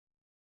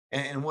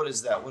 And what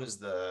is that? What is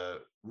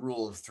the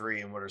rule of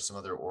three, and what are some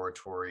other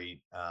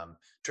oratory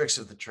tricks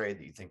of the trade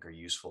that you think are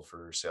useful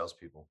for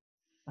salespeople?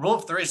 Rule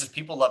of three is just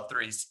people love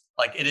threes.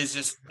 Like it is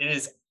just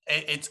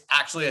it's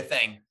actually a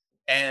thing.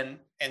 And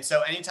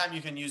so anytime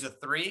you can use a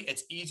three,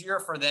 it's easier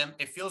for them.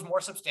 It feels more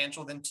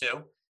substantial than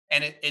two.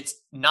 And it's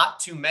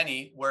not too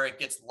many where it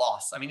gets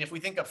lost. I mean, if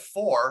we think of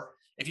four,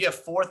 if you have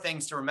four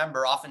things to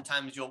remember,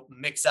 oftentimes you'll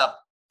mix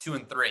up two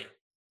and three.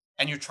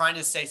 And you're trying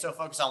to stay so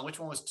focused on which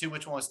one was two,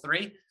 which one was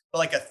three. But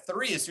like a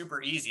three is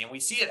super easy. And we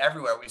see it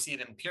everywhere. We see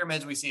it in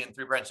pyramids. We see it in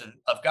three branches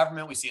of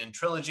government. We see it in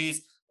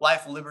trilogies,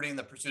 life, liberty, and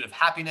the pursuit of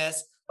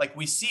happiness. Like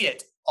we see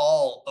it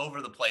all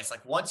over the place.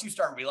 Like once you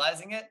start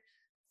realizing it,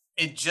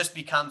 it just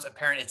becomes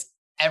apparent. It's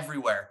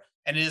everywhere.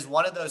 And it is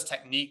one of those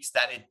techniques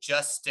that it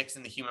just sticks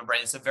in the human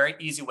brain. It's a very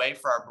easy way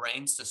for our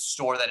brains to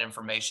store that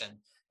information.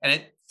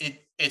 And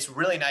it's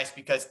really nice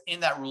because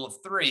in that rule of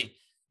three,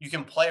 you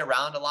can play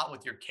around a lot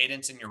with your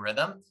cadence and your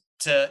rhythm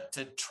to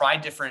try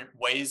different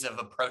ways of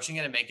approaching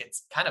it and make it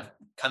kind of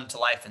come to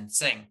life and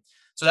sing.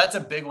 So that's a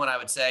big one, I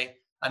would say.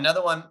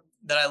 Another one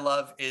that I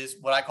love is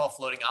what I call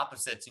floating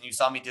opposites. And you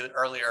saw me do it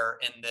earlier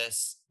in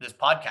this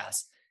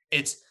podcast.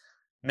 It's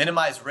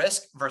minimize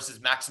risk versus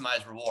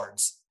maximize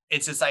rewards.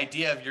 It's this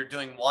idea of you're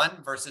doing one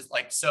versus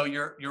like, so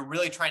you're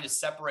really trying to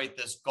separate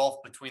this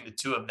gulf between the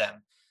two of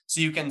them.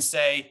 So you can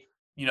say,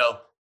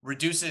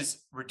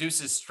 reduces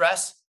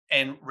stress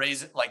and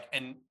raise it like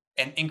and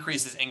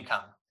increases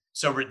income.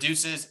 So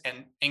reduces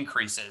and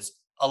increases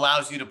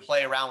allows you to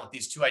play around with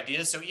these two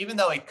ideas. So even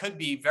though it could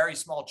be very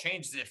small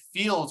changes, it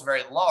feels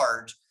very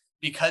large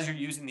because you're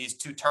using these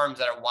two terms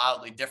that are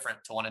wildly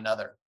different to one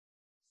another.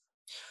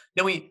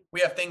 Then we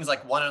have things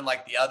like one and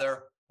like the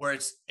other, where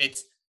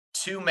it's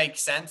two make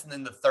sense, and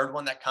then the third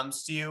one that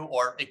comes to you,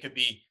 or it could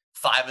be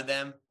five of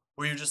them,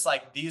 where you're just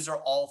like, these are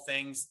all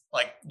things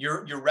like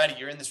you're ready,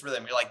 you're in this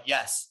rhythm, you're like,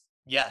 yes,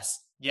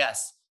 yes,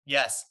 yes,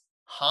 yes,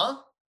 huh?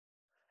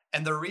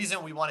 And the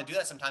reason we want to do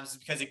that sometimes is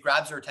because it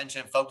grabs your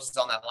attention and focuses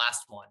on that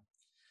last one.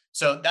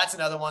 So that's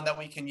another one that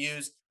we can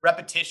use.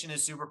 Repetition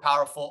is super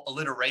powerful.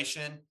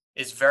 Alliteration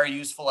is very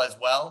useful as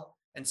well.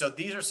 And so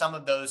these are some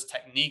of those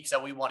techniques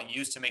that we want to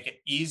use to make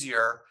it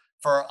easier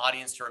for our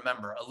audience to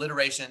remember.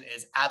 Alliteration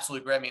is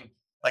absolutely great. I mean,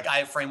 like I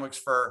have frameworks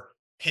for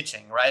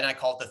pitching, right? And I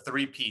call it the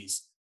three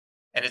P's.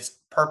 And it's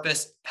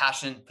purpose,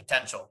 passion,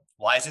 potential.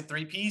 Why is it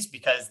three P's?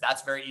 Because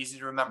that's very easy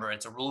to remember.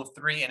 It's a rule of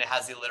three and it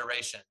has the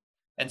alliteration.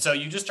 And so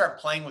you just start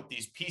playing with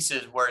these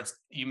pieces where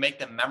you make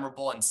them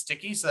memorable and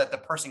sticky so that the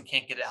person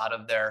can't get it out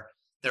of their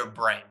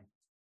brain.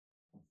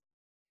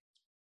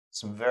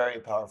 Some very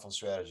powerful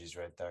strategies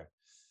right there.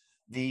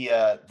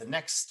 The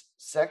next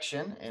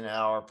section in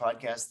our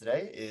podcast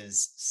today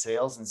is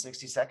sales in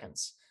 60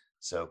 seconds.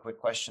 So quick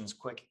questions,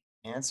 quick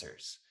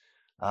answers.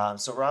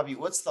 So Robbie,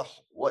 what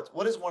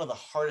is one of the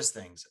hardest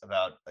things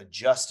about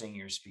adjusting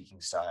your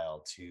speaking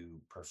style to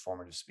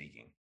performative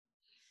speaking?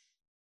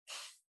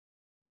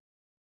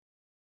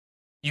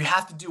 You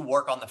have to do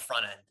work on the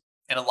front end.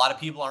 And a lot of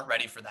people aren't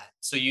ready for that.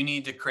 So you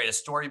need to create a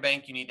story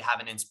bank. You need to have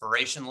an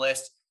inspiration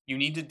list. You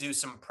need to do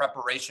some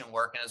preparation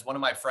work. And as one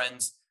of my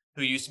friends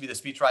who used to be the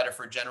speechwriter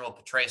for General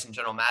Petraeus and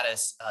General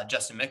Mattis,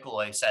 Justin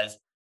McElroy says,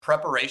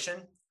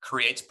 preparation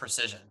creates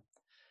precision.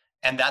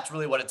 And that's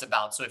really what it's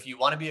about. So if you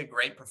want to be a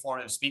great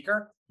performative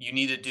speaker, you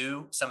need to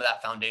do some of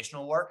that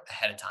foundational work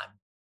ahead of time.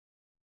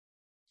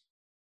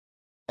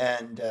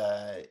 And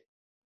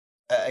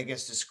I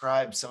guess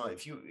describe some of,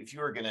 if you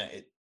were gonna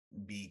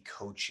be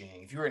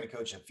coaching, if you were gonna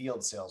coach a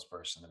field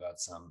salesperson about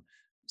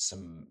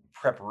some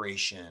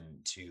preparation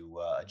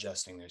to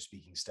adjusting their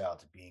speaking style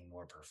to being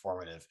more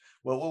performative,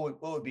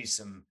 what would be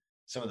some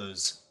of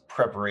those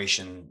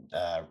preparation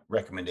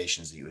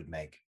recommendations that you would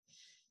make?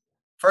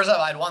 First off,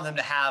 I'd want them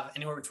to have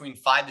anywhere between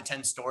 5 to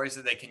 10 stories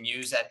that they can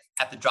use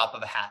at the drop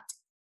of a hat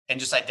and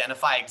just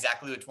identify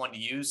exactly which one to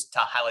use to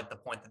highlight the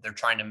point that they're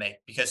trying to make,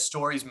 because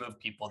stories move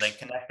people. They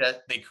connect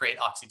it, they create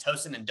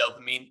oxytocin and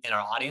dopamine in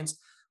our audience,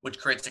 which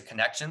creates a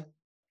connection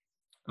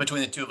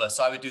between the two of us.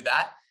 So I would do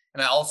that.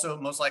 And I also,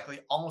 most likely,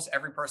 almost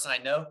every person I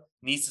know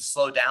needs to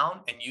slow down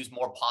and use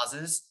more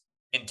pauses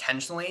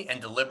intentionally and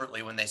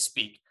deliberately when they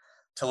speak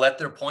to let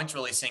their points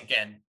really sink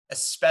in,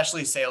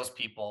 especially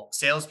salespeople.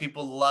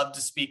 Salespeople love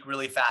to speak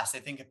really fast. They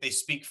think if they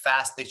speak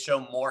fast, they show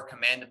more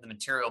command of the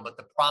material. But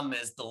the problem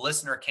is the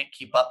listener can't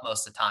keep up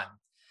most of the time.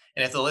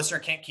 And if the listener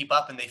can't keep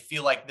up and they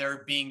feel like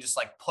they're being just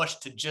like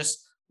pushed to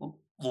just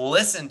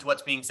listen to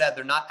what's being said,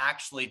 they're not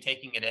actually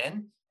taking it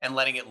in and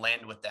letting it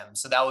land with them.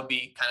 So that would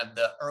be kind of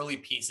the early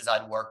pieces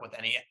I'd work with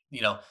any,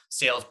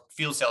 sales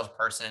field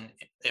salesperson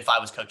if I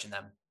was coaching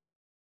them.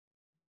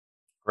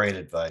 Great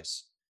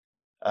advice.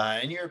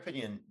 In your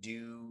opinion,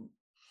 do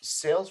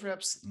sales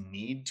reps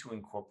need to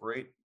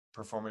incorporate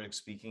performative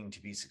speaking to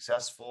be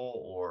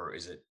successful, or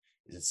is it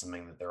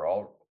something that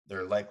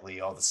they're likely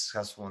all the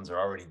successful ones are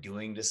already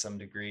doing to some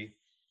degree?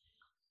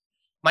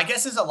 My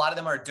guess is a lot of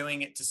them are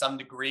doing it to some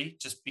degree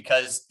just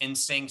because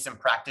instincts and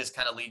practice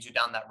kind of leads you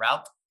down that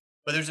route.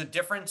 But there's a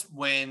difference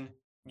when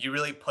you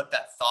really put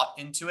that thought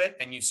into it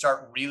and you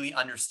start really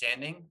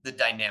understanding the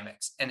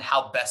dynamics and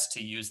how best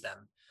to use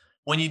them.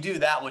 When you do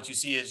that, what you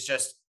see is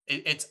just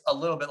it's a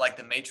little bit like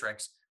the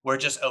matrix where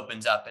it just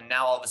opens up. And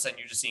now all of a sudden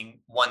you're just seeing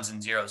ones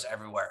and zeros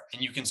everywhere.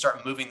 And you can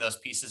start moving those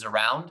pieces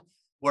around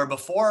where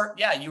before,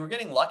 yeah, you were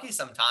getting lucky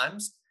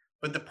sometimes.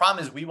 But the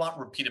problem is we want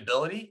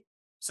repeatability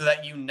so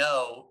that you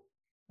know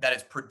that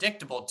it's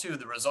predictable too,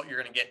 the result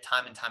you're going to get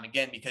time and time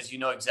again, because you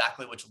know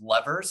exactly which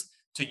levers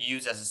to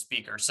use as a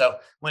speaker. So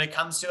when it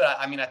comes to it,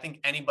 I mean, I think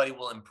anybody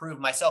will improve,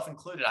 myself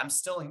included. I'm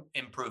still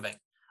improving.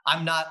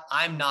 I'm not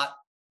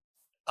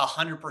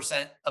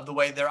 100% of the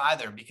way there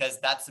either, because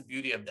that's the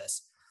beauty of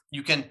this.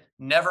 You can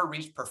never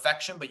reach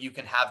perfection, but you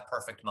can have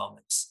perfect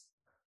moments.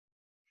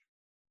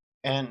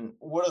 And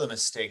what are the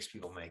mistakes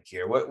people make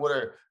here? What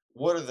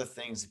are the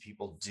things that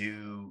people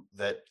do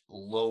that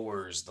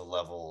lowers the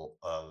level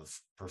of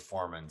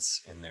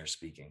performance in their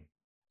speaking?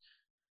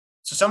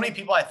 So many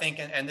people, I think,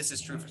 and this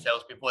is true for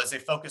salespeople, is they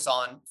focus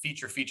on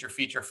feature, feature,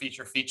 feature,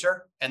 feature,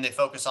 feature, and they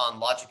focus on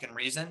logic and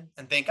reason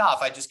and think, oh,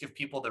 if I just give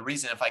people the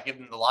reason, if I give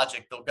them the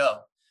logic, they'll go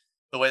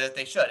the way that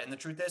they should. And the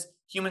truth is,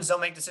 humans don't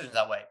make decisions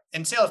that way.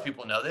 And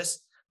salespeople know this,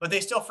 but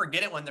they still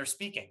forget it when they're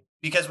speaking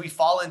because we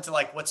fall into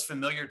like what's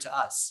familiar to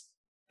us.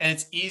 And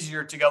it's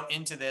easier to go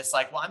into this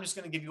like, well, I'm just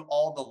going to give you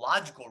all the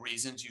logical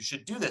reasons you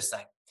should do this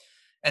thing.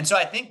 And so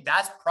I think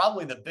that's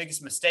probably the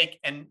biggest mistake,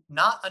 and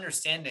not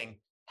understanding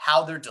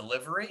how their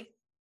delivery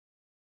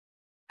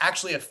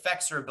actually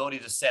affects their ability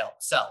to sell.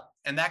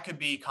 And that could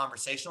be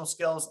conversational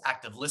skills,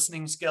 active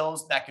listening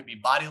skills, that could be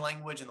body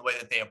language and the way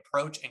that they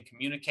approach and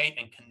communicate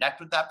and connect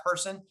with that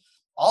person.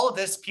 All of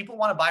this, people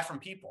want to buy from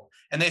people,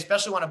 and they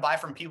especially want to buy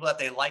from people that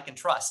they like and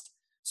trust.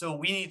 So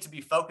we need to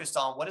be focused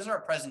on what is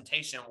our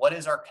presentation, what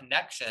is our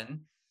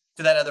connection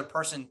to that other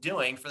person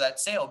doing for that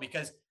sale,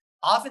 because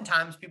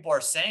oftentimes people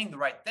are saying the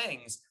right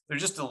things, they're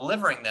just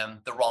delivering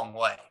them the wrong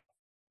way.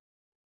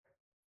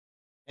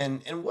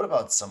 And what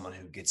about someone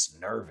who gets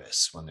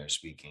nervous when they're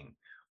speaking?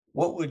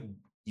 What would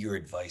your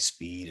advice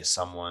be to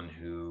someone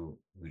who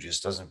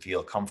just doesn't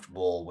feel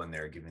comfortable when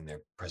they're giving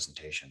their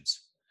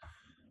presentations?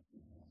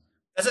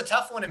 That's a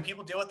tough one, and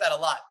people deal with that a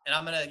lot. And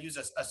I'm going to use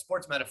a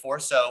sports metaphor.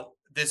 So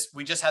this,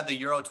 we just had the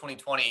Euro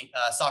 2020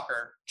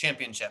 soccer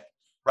championship,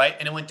 right?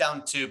 And it went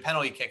down to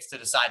penalty kicks to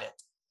decide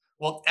it.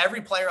 Well,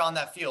 every player on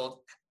that field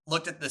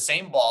looked at the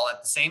same ball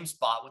at the same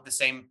spot with the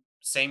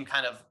same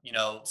kind of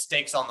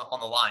stakes on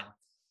the line.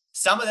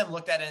 Some of them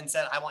looked at it and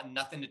said, "I want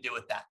nothing to do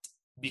with that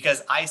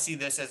because I see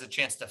this as a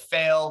chance to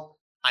fail.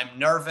 I'm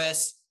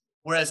nervous."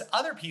 Whereas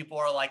other people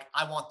are like,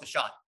 "I want the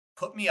shot.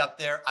 Put me up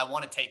there. I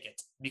want to take it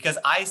because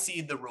I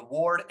see the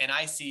reward and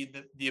I see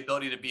the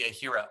ability to be a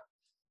hero."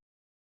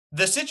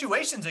 The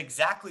situation's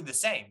exactly the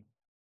same.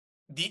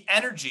 The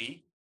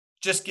energy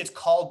just gets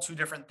called two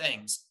different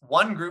things.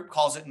 One group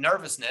calls it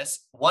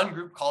nervousness, one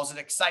group calls it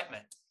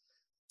excitement.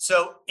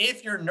 So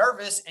if you're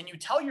nervous and you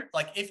tell your,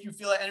 like, if you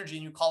feel that energy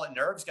and you call it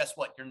nerves, guess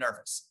what? You're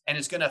nervous and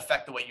it's going to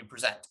affect the way you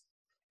present.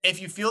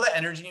 If you feel that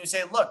energy and you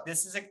say, look,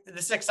 this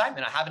is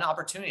excitement. I have an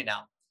opportunity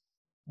now.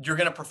 You're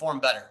going to perform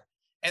better.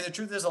 And the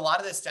truth is, a lot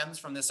of this stems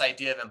from this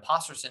idea of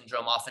imposter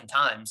syndrome,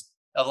 oftentimes,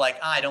 of like,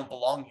 I don't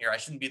belong here. I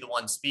shouldn't be the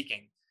one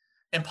speaking.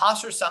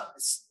 Imposter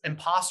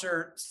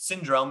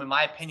syndrome, in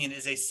my opinion,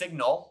 is a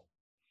signal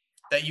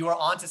that you are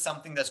onto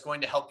something that's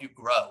going to help you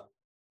grow.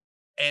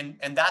 And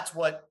that's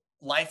what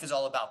life is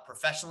all about,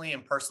 professionally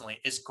and personally,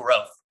 is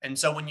growth. And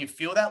so when you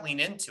feel that, lean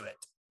into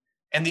it.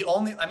 And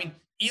I mean,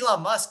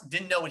 Elon Musk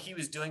didn't know what he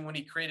was doing when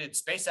he created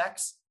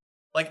SpaceX.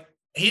 Like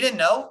he didn't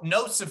know.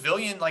 No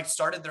civilian like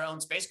started their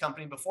own space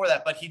company before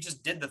that, but he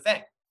just did the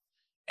thing.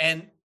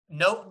 And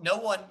no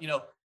one,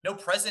 no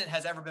president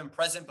has ever been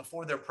president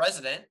before they're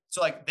president.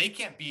 So like they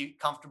can't be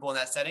comfortable in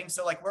that setting.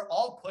 So like we're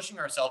all pushing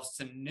ourselves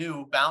to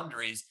new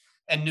boundaries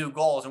and new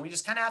goals. And we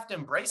just kind of have to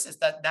embrace this,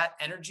 that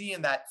energy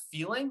and that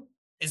feeling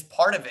is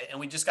part of it. And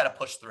we just got to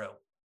push through.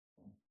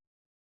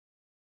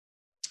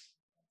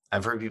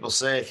 I've heard people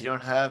say if you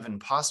don't have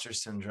imposter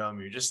syndrome,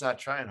 you're just not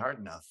trying hard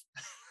enough.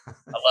 I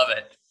love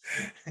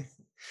it.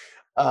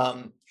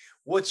 um,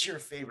 what's your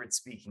favorite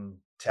speaking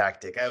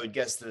tactic? I would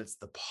guess that it's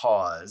the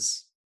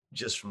pause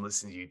just from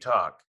listening to you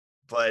talk,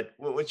 but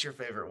what's your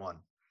favorite one?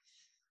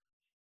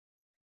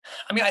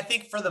 I mean, I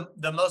think for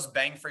the most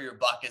bang for your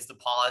buck is the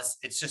pause.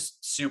 It's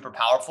just super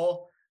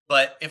powerful.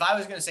 But if I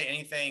was going to say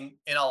anything,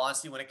 in all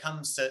honesty, when it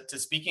comes to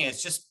speaking,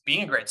 it's just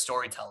being a great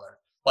storyteller.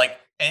 Like,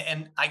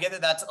 and I get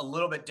that that's a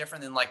little bit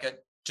different than like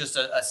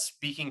a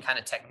speaking kind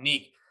of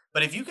technique.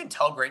 But if you can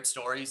tell great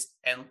stories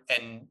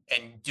and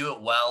do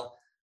it well,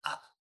 uh,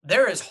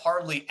 there is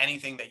hardly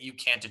anything that you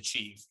can't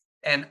achieve.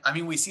 And I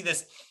mean, we see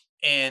this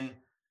in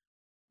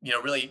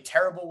really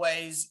terrible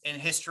ways in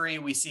history.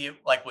 We see it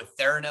like with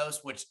Theranos,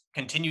 which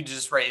continued to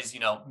just raise,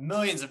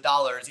 millions of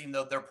dollars, even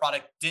though their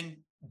product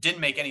didn't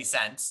make any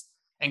sense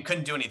and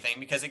couldn't do anything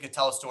because it could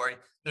tell a story.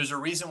 There's a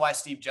reason why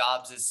Steve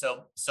Jobs is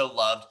so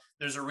loved.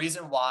 There's a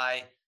reason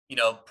why,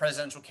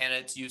 presidential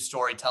candidates use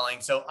storytelling.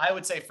 So I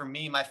would say for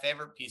me, my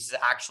favorite piece is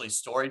actually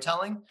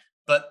storytelling,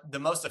 but the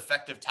most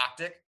effective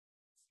tactic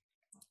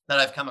that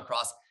I've come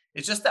across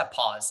is just that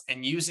pause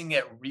and using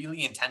it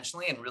really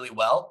intentionally and really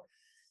well,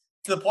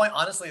 to the point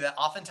honestly that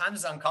oftentimes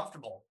is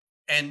uncomfortable.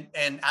 And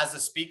as a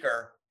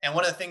speaker, and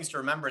one of the things to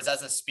remember is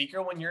as a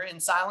speaker, when you're in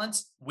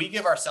silence, we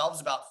give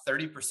ourselves about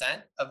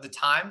 30% of the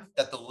time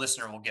that the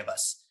listener will give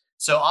us.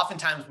 So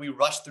oftentimes we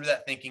rush through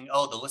that thinking,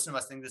 oh, the listener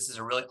must think this is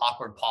a really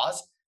awkward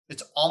pause.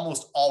 It's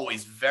almost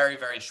always very,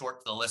 very short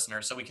to the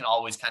listener, so we can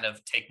always kind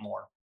of take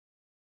more.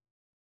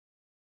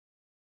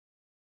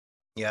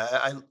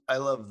 Yeah, I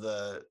love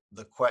the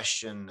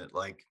question that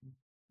like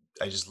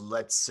I just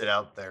let sit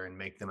out there and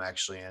make them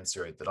actually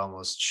answer it. That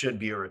almost should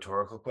be a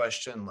rhetorical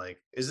question.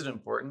 Like, is it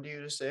important to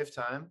you to save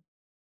time?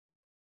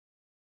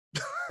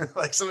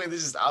 Like something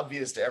that's just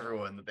obvious to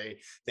everyone that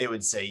they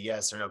would say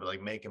yes or no, but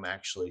like make them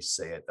actually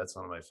say it. That's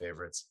one of my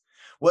favorites.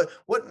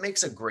 What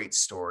makes a great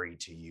story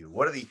to you?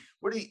 What are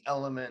the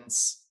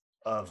elements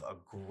of a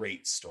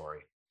great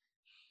story?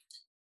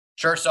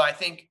 Sure. So I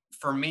think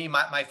for me,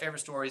 my favorite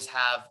stories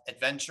have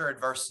adventure,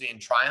 adversity, and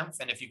triumph.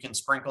 And if you can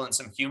sprinkle in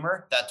some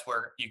humor, that's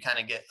where you kind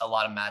of get a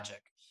lot of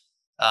magic.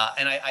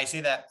 And I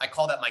say that I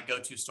call that my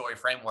go-to story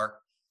framework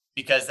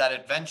because that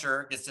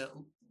adventure gets to,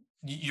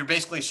 you're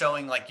basically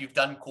showing like you've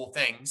done cool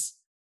things,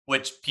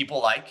 which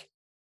people like,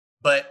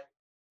 but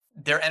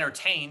they're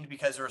entertained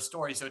because they're a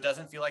story. So it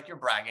doesn't feel like you're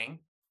bragging.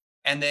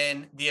 And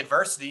then the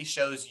adversity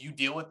shows you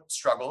deal with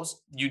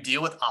struggles, you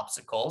deal with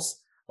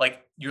obstacles.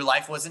 Like your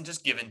life wasn't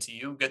just given to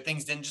you. Good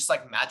things didn't just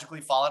like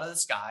magically fall out of the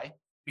sky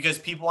because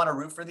people want to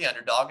root for the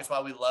underdog. It's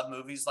why we love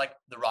movies like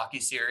the Rocky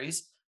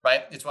series,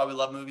 right? It's why we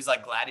love movies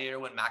like Gladiator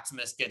when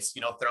Maximus gets,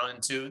 thrown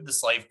into the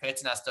slave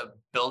pits and has to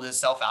build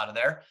himself out of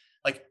there.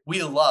 Like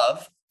we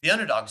love the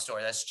underdog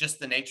story. That's just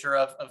the nature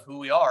of who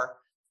we are.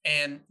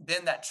 And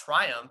then that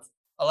triumph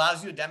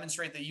allows you to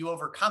demonstrate that you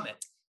overcome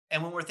it.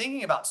 And when we're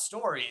thinking about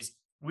stories,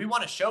 we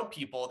want to show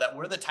people that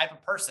we're the type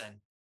of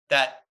person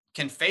that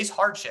can face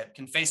hardship,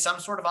 can face some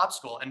sort of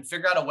obstacle and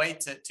figure out a way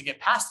to get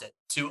past it,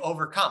 to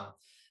overcome,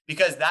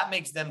 because that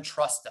makes them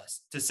trust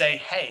us to say,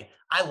 hey,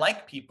 I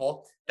like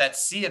people that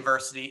see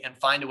adversity and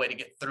find a way to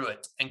get through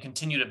it and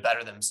continue to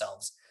better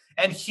themselves.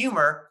 And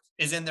humor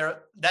is in there.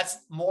 That's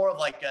more of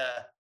like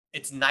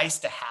it's nice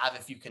to have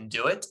if you can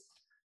do it.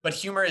 But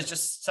humor is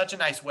just such a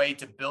nice way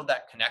to build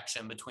that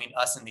connection between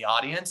us and the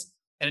audience.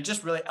 And it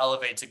just really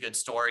elevates a good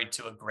story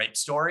to a great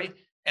story.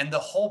 And the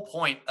whole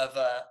point of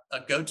a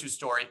go-to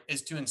story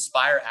is to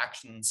inspire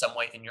action in some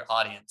way in your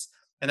audience.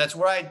 And that's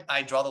where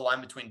I draw the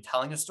line between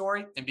telling a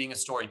story and being a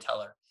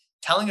storyteller.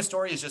 Telling a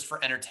story is just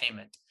for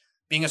entertainment.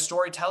 Being a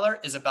storyteller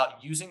is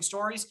about using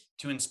stories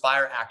to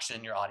inspire action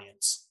in your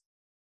audience.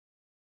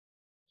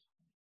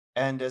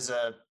 And as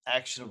a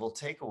actionable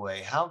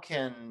takeaway, how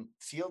can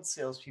field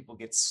salespeople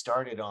get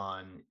started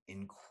on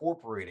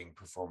incorporating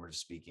performative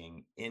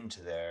speaking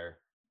into their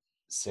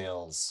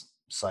sales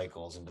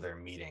cycles, into their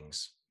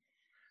meetings?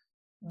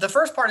 The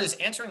first part is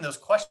answering those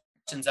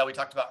questions that we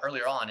talked about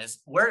earlier on is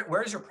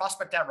where is your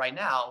prospect at right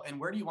now and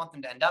where do you want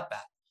them to end up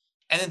at?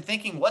 And then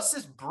thinking, what's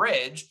this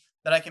bridge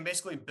that I can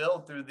basically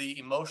build through the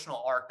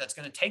emotional arc that's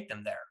going to take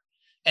them there?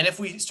 And if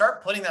we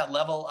start putting that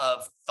level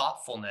of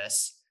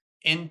thoughtfulness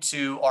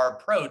into our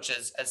approach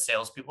as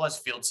salespeople, as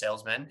field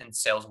salesmen and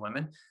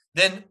saleswomen,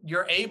 then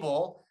you're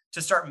able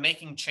to start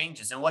making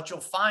changes. And what you'll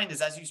find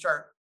is as you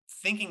start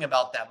thinking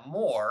about that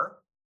more,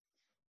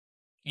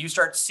 you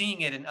start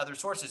seeing it in other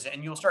sources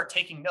and you'll start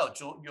taking notes.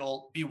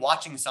 You'll be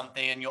watching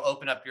something and you'll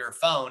open up your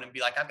phone and be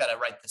like, I've got to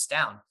write this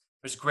down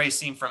There's a great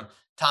scene from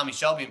Tommy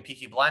Shelby and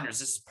Peaky Blinders.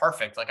 This is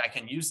perfect. Like I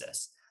can use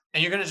this.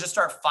 And you're going to just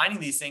start finding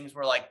these things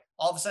where like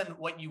all of a sudden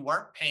what you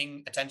weren't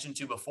paying attention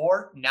to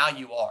before, now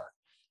you are.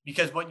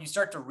 Because what you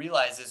start to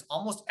realize is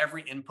almost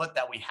every input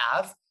that we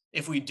have,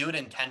 if we do it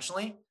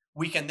intentionally,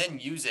 we can then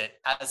use it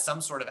as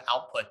some sort of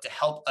output to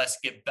help us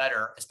get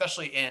better,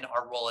 especially in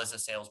our role as a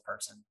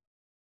salesperson.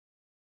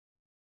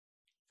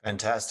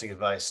 Fantastic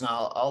advice. And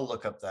I'll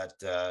look up that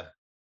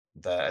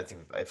I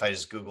think if I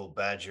just Google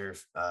Badger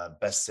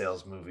best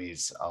sales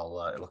movies,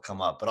 it'll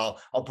come up. But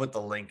I'll put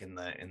the link in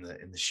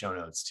the show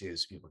notes too,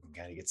 so people can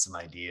kind of get some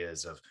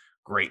ideas of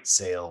great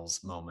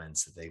sales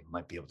moments that they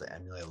might be able to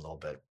emulate a little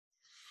bit.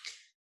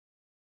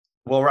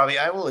 Well, Robbie,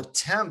 I will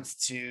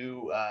attempt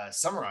to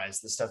summarize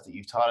the stuff that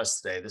you've taught us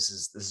today. This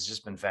has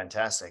just been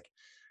fantastic.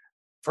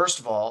 First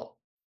of all,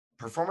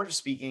 performative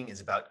speaking is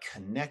about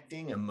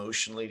connecting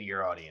emotionally to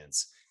your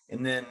audience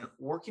and then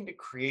working to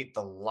create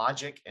the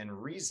logic and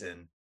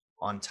reason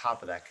on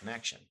top of that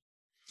connection.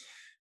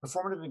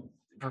 Performative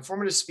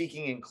performative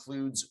speaking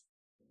includes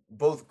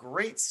both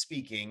great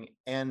speaking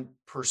and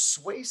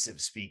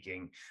persuasive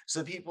speaking so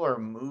that people are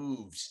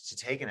moved to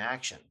take an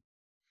action.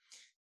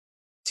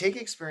 Take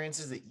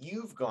experiences that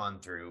you've gone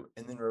through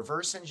and then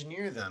reverse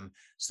engineer them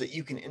so that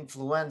you can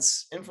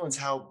influence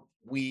how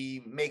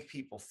we make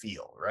people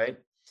feel, right?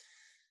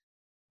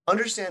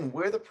 Understand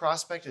where the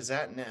prospect is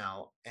at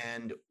now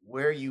and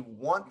where you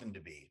want them to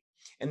be.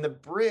 And the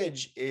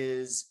bridge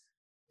is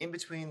in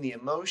between the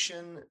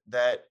emotion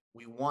that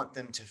we want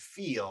them to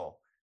feel.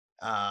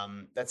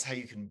 That's how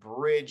you can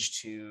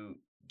bridge to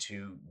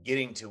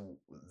getting to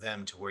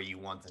them to where you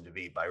want them to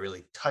be by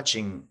really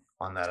touching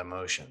on that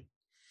emotion.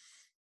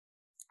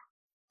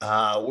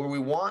 Where we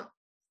want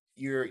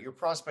your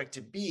prospect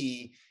to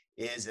be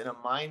is in a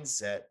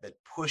mindset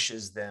that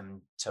pushes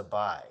them to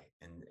buy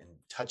and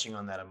touching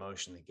on that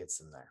emotion that gets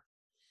them there.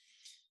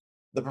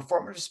 The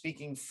performative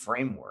speaking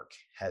framework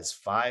has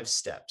 5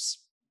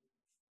 steps.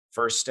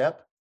 First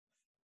step,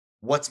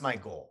 what's my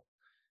goal?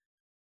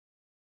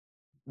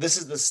 This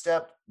is the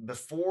step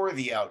before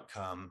the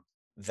outcome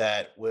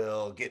that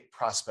will get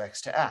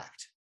prospects to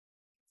act.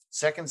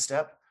 Second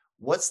step,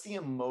 what's the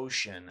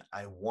emotion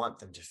I want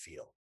them to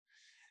feel?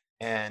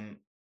 And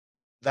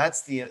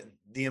that's the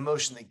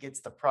emotion that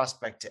gets the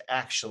prospect to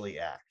actually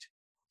act.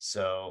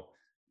 So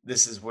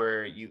this is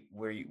where you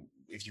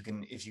if you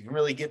can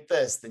really get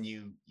this, then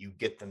you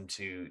get them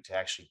to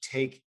actually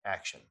take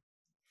action.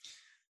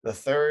 The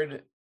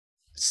third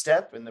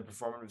step in the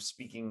performative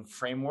speaking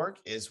framework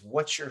is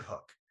what's your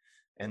hook?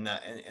 And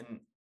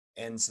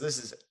so this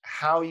is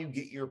how you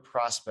get your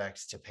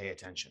prospects to pay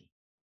attention.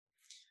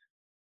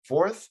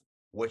 Fourth,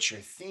 what's your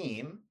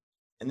theme?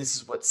 And this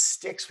is what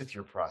sticks with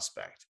your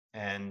prospect.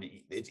 And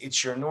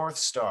it's your North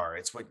Star,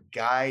 it's what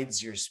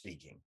guides your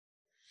speaking.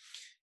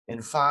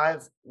 And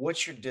five,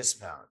 what's your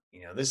dismount?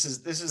 This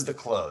is the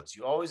close.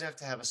 You always have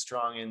to have a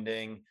strong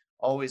ending,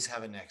 always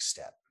have a next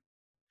step.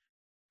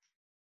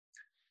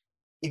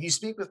 If you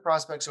speak with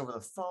prospects over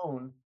the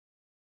phone,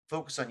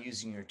 focus on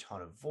using your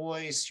tone of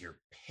voice, your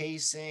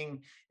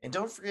pacing, and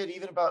don't forget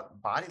even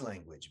about body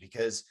language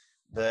because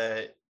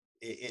it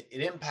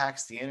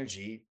impacts the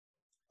energy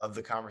of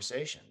the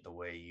conversation, the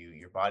way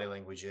your body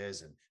language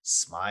is and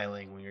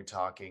smiling when you're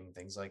talking,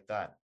 things like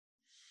that.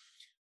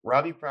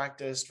 Robbie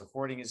practiced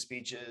recording his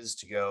speeches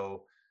to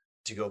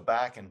go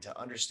back and to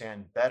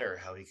understand better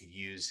how he could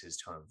use his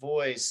tone of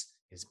voice,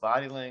 his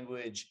body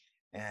language,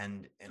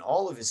 and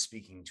all of his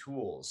speaking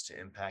tools to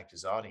impact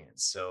his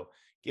audience. So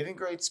giving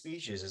great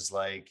speeches is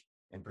like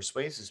and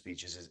persuasive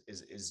speeches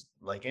is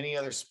like any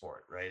other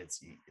sport, right?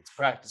 It's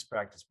practice,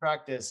 practice,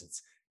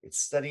 practice. It's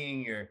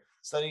studying your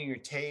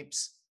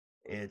tapes.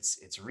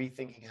 It's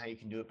rethinking how you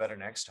can do it better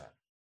next time.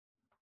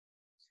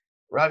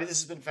 Robbie, this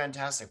has been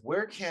fantastic.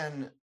 Where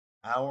can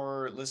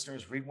our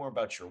listeners read more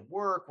about your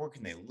work? Where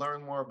can they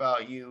learn more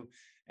about you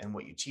and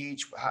what you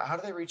teach? How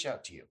do they reach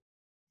out to you?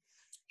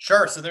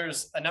 Sure. So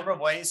there's a number of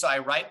ways. So I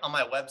write on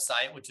my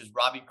website, which is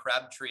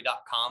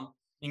robbiecrabtree.com.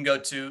 You can go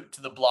to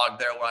the blog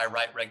there where I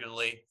write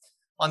regularly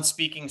on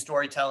speaking,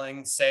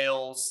 storytelling,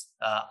 sales,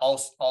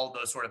 all of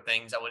those sort of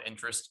things that would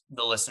interest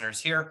the listeners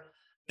here.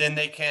 Then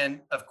they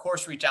can, of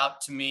course, reach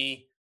out to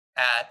me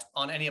at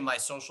on any of my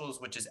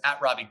socials, which is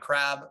at Robbie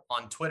Crab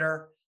on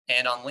Twitter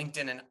and on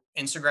LinkedIn and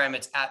Instagram,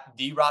 it's at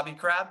the Robbie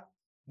Crab.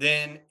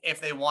 Then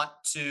if they want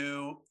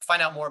to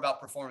find out more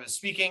about performative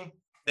speaking,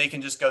 they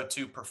can just go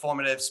to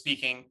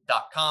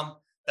performativespeaking.com.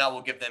 That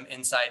will give them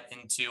insight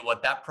into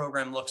what that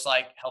program looks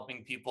like,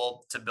 helping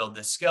people to build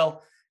this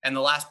skill. And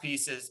the last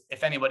piece is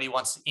if anybody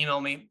wants to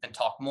email me and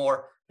talk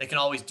more, they can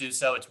always do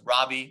so. It's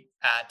Robbie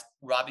at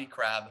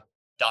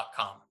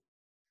robbiecrab.com.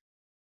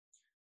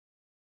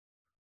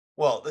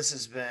 Well, this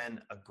has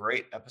been a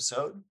great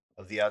episode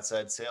of the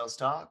Outside Sales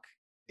Talk.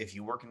 If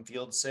you work in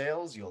field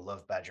sales, you'll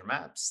love Badger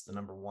Maps. The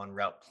number one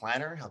route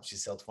planner helps you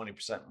sell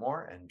 20%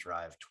 more and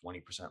drive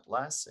 20%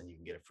 less. And you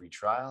can get a free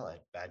trial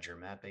at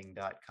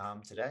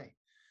badgermapping.com today.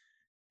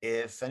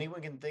 If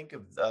anyone can think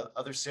of the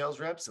other sales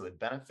reps that would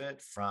benefit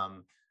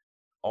from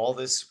all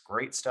this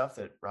great stuff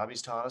that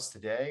Robbie's taught us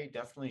today,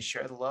 definitely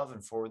share the love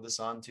and forward this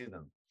on to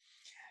them.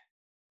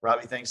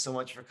 Robbie, thanks so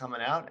much for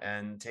coming out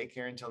and take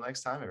care until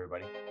next time,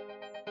 everybody.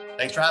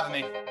 Thanks for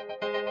having me.